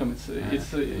it's a phantom.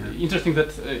 It's interesting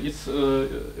that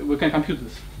we can compute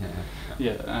this.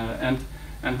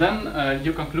 And then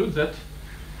you conclude that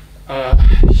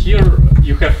here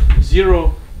you have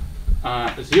 0,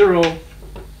 0,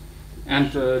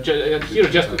 and here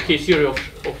just a K-theory of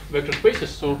vector spaces.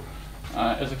 So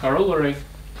as a corollary,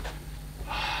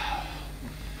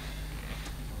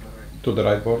 to the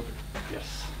right board.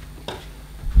 Yes,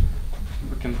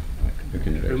 we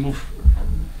can remove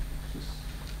this.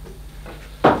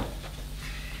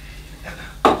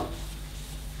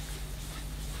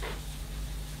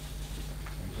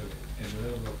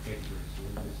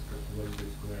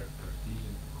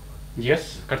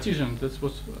 Yes, Cartesian. That's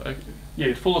what.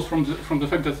 It follows from the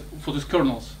fact that for these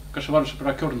kernels,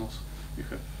 Kashevara-Shapira kernels, we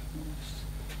have.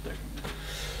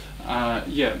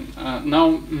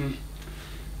 Now.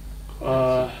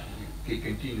 K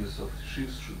continuous of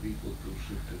sheaves should be equal to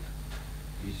shifted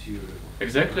K-theory.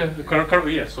 Exactly.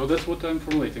 Yeah. So that's what I'm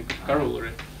formulating.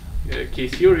 Corollary.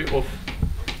 K-theory of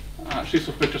sheaves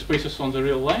of vector spaces on the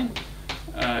real line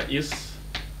is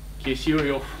K-theory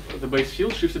of the base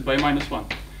field shifted by -1.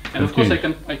 And of course, I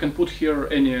can put here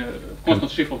any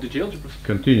constant sheaf of the G algebras.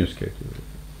 Continuous K-theory.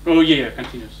 Oh yeah,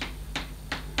 continuous.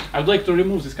 I would like to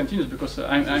remove this continuous because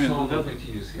then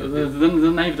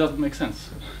the naive doesn't make sense.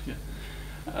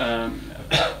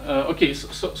 Okay,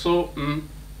 so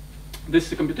this is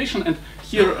the computation, and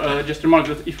here just remark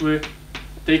that if we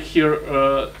take here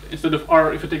instead of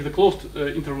R, if we take the closed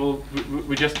interval,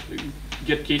 we just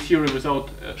get K-theory without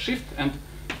shift, and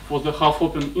for the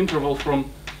half-open interval from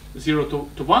 0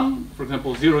 to 1, for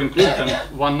example, 0 included and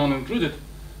 1 non-included,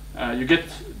 you get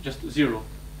just 0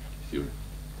 theory.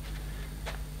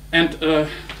 And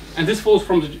this follows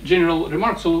from the general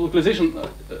remark. So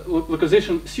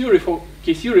localization theory for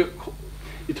K-theory,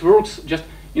 it works just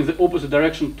in the opposite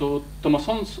direction to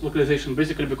Thomason's localization,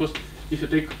 basically because if you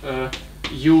take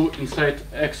U inside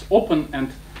X open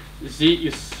and Z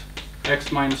is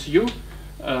X minus U,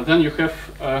 then you have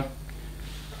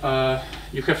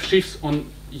sheaves on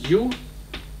U,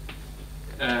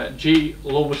 J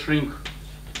lower shrink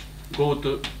go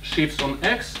to sheaves on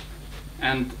X,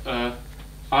 and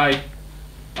I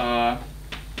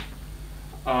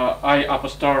upper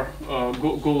star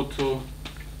go to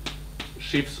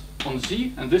sheaves on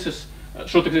Z, and this is a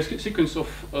short sequence of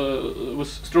with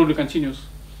strongly continuous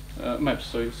maps.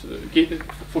 So it's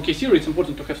for K0 it's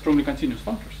important to have strongly continuous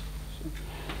functors.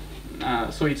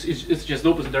 So it's just the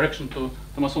opposite direction to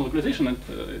Thomason localization, and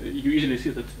you easily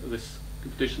see that these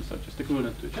computations are just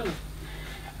equivalent to each other.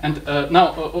 And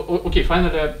now, okay,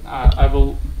 finally, I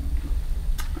will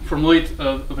formulate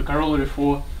the corollary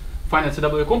for finite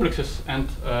CW complexes and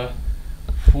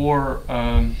for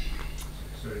Sorry,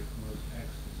 was X,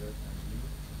 Z,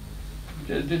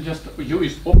 and U? just U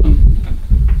is open, and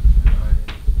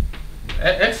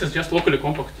X is just locally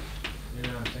compact. You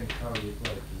know, I'm saying how you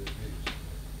apply it to the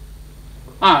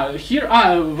page. Here,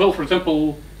 well, for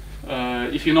example,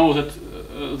 if you know that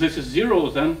this is 0,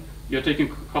 then you're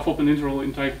taking half-open interval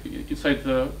inside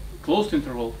the closed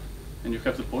interval, and you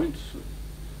have the point. So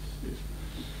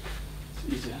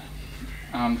it's easy.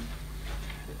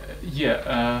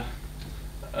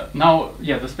 Now,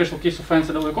 the special case of finite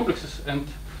CW complexes and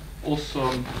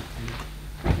also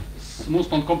smooth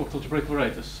non-compact algebraic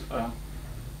varieties.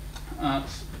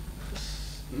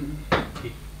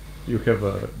 You have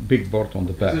a big board on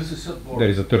the back. This is a subboard. There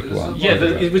is a third This is one.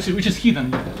 subboard. Which is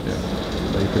hidden. Yeah,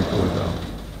 so you can pull it down.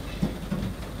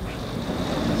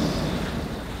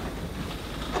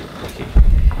 Okay.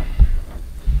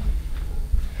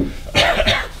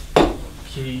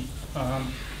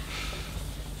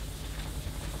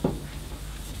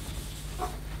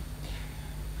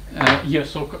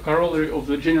 So corollary of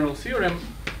the general theorem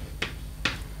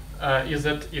is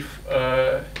that if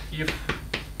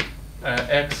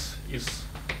X is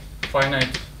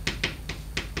finite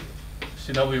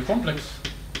CW complex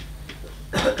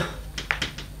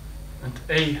and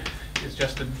A is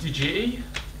just a DGA,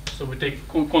 so we take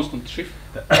constant shift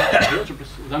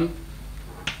then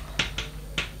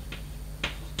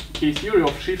K-theory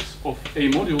of shifts of A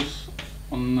modules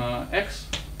on X,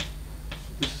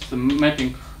 this is the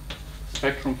mapping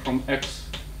spectrum from X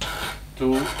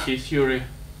to K-theory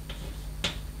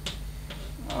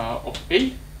of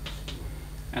A,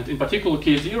 and in particular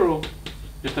K0,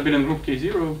 the Abelian group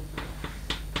K0,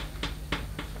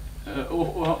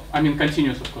 I mean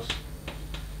continuous of course,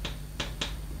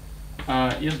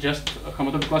 is just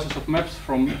homotopy classes of maps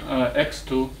from X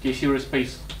to K-theory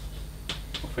space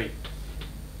of A.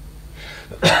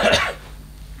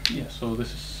 So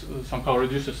this is somehow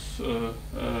reduces,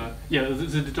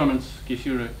 this determines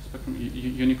K-theory spectrum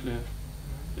uniquely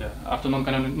after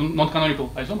non-canonical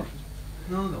isomorphism.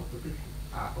 No, but if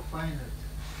for finite,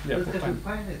 For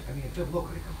finite, I mean, if you have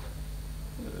locally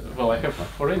compact. Well, I have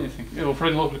for anything, for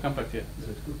any locally compact, So it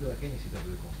could be like any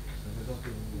CW complex. And we don't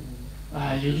even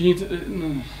you need,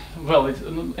 well, it's,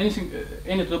 anything,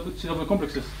 any CW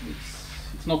complexes,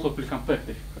 it's not locally compact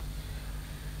if you have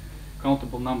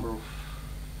countable number of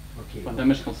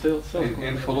one-dimensional cells.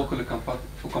 And for locally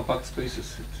compact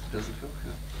spaces, it doesn't work.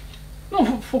 Yeah.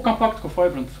 No, for compact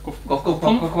cofibrant.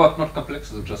 Compact, not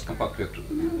complexes, just compact vector.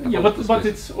 But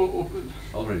it's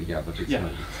already, but it's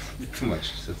not too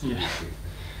much. That's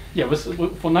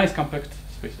for nice compact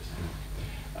spaces.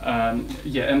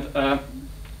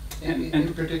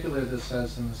 In particular, this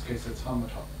says in this case it's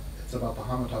homotopy. It's about the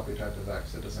homotopy type of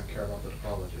X. It doesn't care about the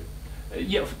topology.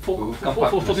 For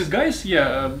these guys,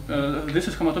 this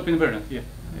is homotopy invariant.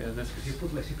 if you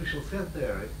put like superficial set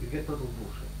there, you get total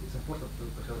bullshit. It's important to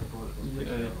have the product.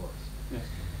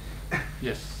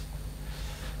 Yes.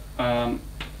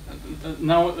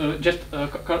 Now, just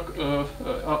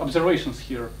observations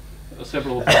here.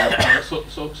 Several of them. So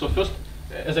first,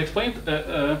 as I explained,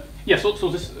 so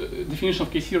this definition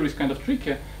of K0 is kind of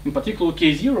tricky. In particular,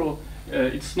 K0,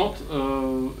 it's not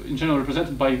in general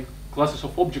represented by classes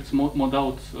of objects modeled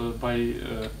out by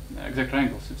exact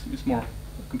triangles. It's more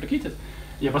complicated.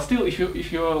 But still, if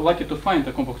you are lucky to find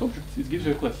a compact object, it gives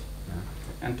you a class.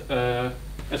 And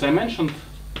as I mentioned,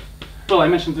 I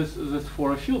mentioned this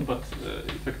for a field, but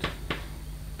in fact,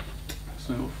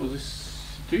 so for this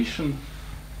situation,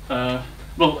 let's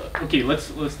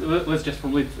just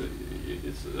formulate.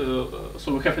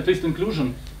 So we have at least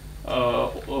inclusion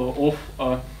of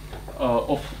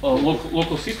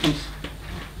local systems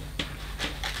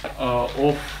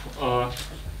of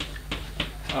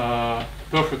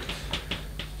perfect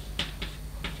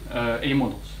A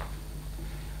models.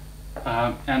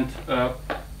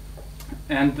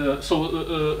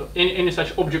 So any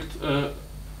such object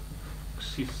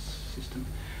system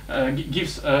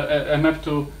gives a map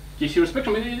to K0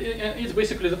 spectrum. It's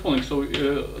basically the following. So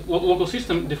local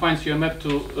system defines you a map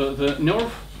to the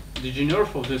nerve, the G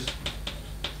nerve of this,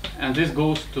 and this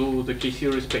goes to the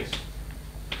K0 space.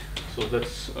 So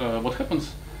that's what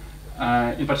happens.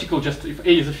 In particular, just if A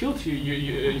is a field,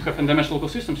 you have n-dimensional local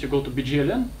systems. You go to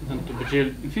BGLN, then to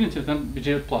BGL infinity, then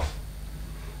BGL plus.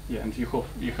 Yeah, and you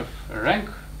have a rank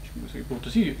which is equal to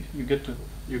Z.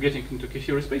 You're getting into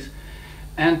K0 space,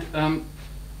 and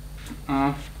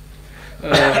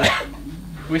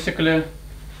basically,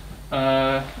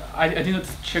 I didn't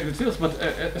check the details, but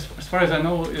as far as I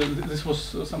know, this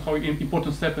was somehow an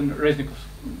important step in Reznikov's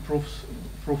proof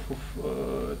of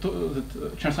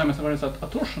that Chern-Simons invariants are a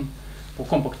torsion for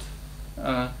compact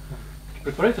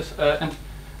preparators. And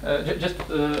just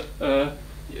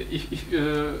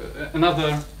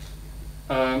another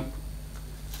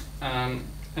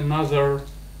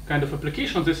kind of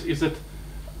application of this is that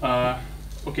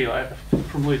okay, I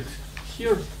formulated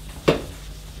here.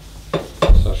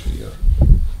 Such here,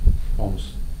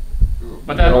 almost.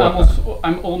 But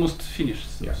I'm almost finished.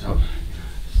 Yeah. So.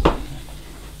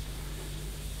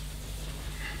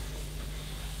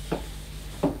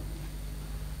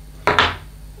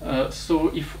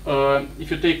 So if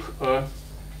you take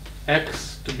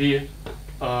X to be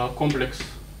a complex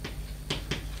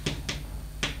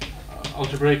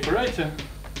algebraic variety,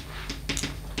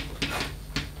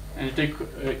 and you take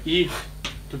E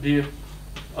to be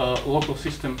a local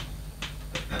system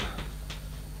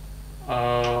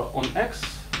on X,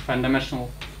 n-dimensional,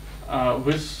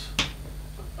 with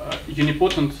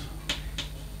unipotent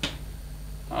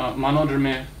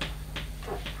monodromy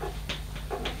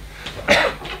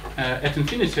at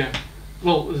infinity.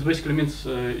 Well, this basically means so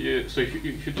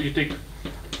if you take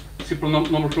simple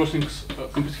number crossings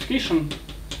complexification,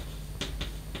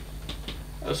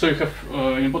 so you have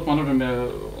unipotent monodromy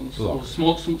on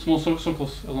small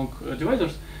circles along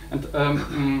dividers, and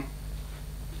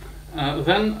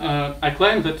then I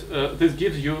claim that this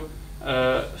gives you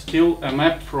still a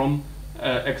map from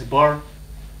X bar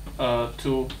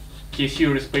to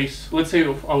K0 space, let's say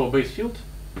of our base field,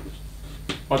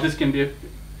 but this can be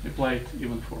applied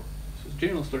even for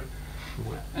general story.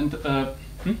 And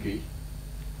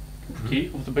K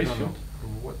of the base field.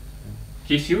 From what?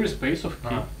 K0 space of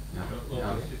K.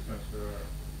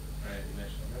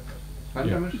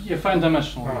 Yeah, fine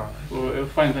dimensional.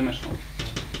 Fine dimensional.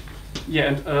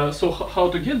 Yeah, and so how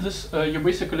to get this? You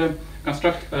basically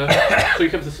construct. So you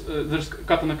have this. There's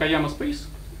Kata Nakayama space,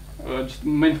 just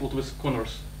manifold with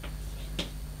corners.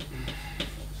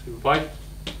 So Y,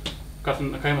 Kata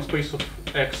Nakayama space of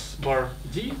X bar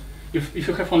D. If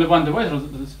you have only one divisor,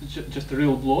 it's just a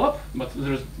real blow up. But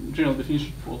there is general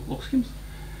definition for log schemes.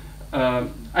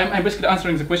 I'm basically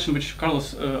answering the question which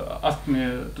Carlos asked me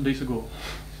 2 days ago.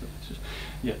 So it's just,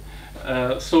 yeah.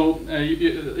 So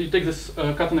you take this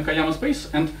Kata Nakayama space,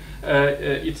 and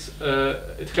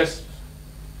it has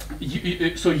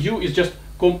so U is just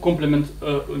complement,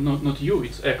 not U,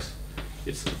 it's X.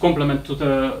 It's complement to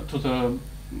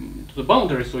the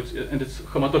boundary, so it's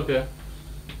homotopy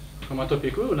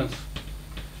equivalence.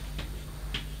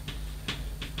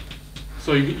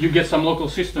 So you get some local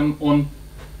system on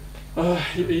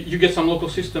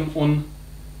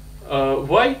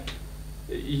Y,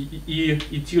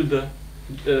 E tilde.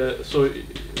 So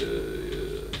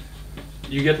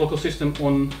you get local system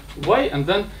on Y, and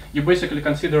then you basically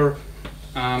consider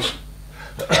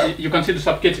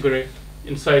subcategory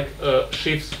inside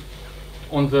sheaves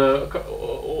on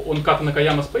Kata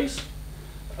Nakayama space,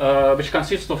 which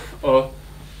consists of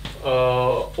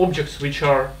objects which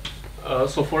are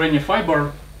so for any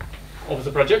fiber of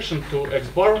the projection to X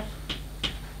bar,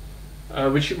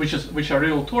 which are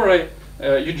real tori,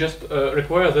 you just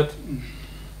require that.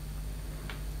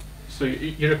 So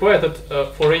you require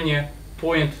that for any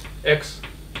point X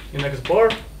in X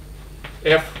bar,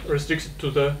 F restricted to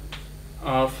the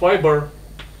fiber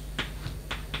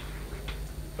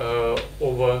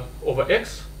over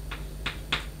X.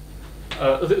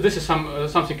 This is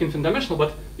something infinite dimensional,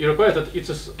 but you require that it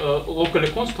is locally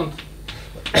constant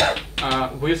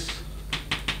with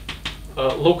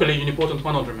locally unipotent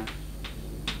monodromy.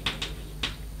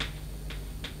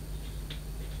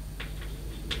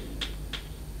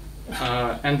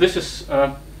 And this is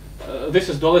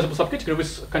dualizable subcategory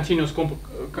with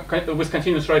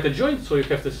continuous right adjoint. So you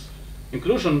have this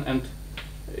inclusion, and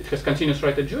it has continuous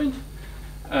right adjoint.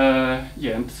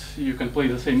 Yeah, and you can play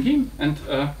the same game, and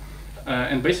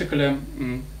basically,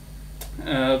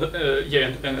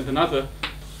 yeah, and another,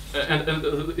 and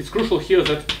it's crucial here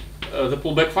that the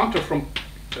pullback factor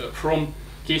from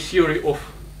K-theory of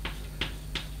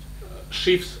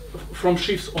sheaves, from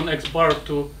sheaves on X bar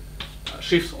to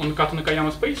sheaves on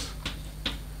Kato-Nakayama space.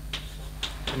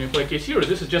 When you apply K-theory,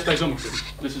 this is just isomorphism.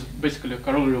 This is basically a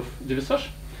corollary of de Visage.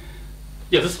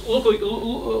 Yeah, this is locally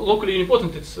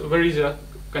unipotent. It's a very easy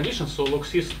condition. So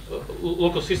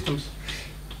local systems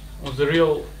on the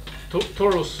real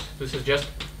torus, this is just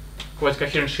quite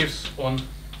coherent sheaves on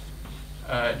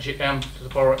Gm to the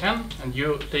power n, and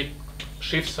you take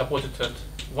sheaves supported at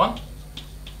 1.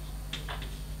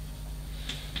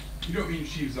 You don't mean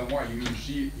sheaves on Y,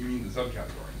 you mean the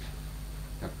subcategory.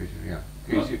 Yeah.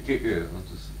 What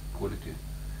is quality?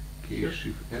 K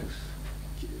sheaf X.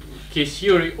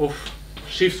 K-theory of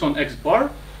sheaves on X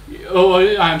bar. Oh,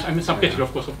 I'm in subcategory,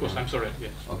 of course. I'm sorry. Yeah.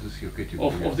 Of this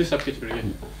category. Of this subcategory.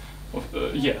 Yeah.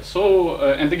 Yeah. So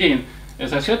and again,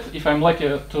 as I said, if I'm lucky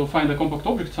to find a compact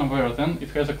object somewhere, then it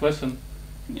has a class in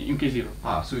K0.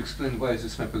 So explain why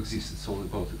this map exists. It's all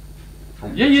about it.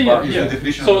 From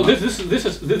Yeah. So this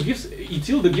gives E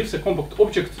tilde gives a compact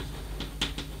object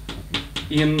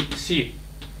in C,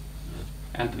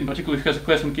 and in particular it has a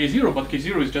class in K0, but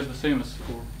K0 is just the same as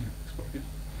for export. Yeah.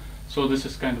 So this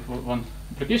is kind of one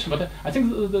application, but I think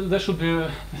there should be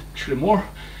actually more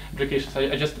applications.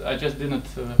 I just didn't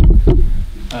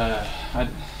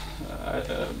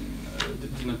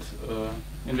didn't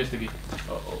investigate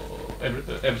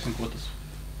everything what is.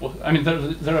 I mean,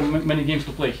 there are many games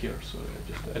to play here, so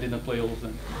I did not play all of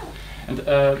them. And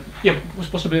yeah,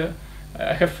 possibly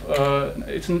I have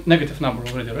it's a negative number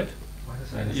already, right?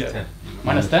 Minus 10.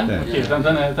 Minus 10? 10. Okay, Yeah.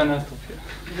 then I stop here.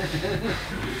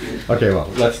 Okay, well,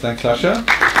 let's thank Sasha.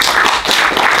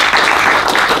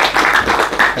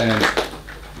 And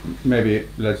maybe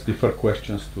let's defer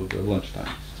questions to the lunchtime.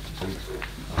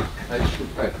 I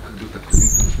should try to do that.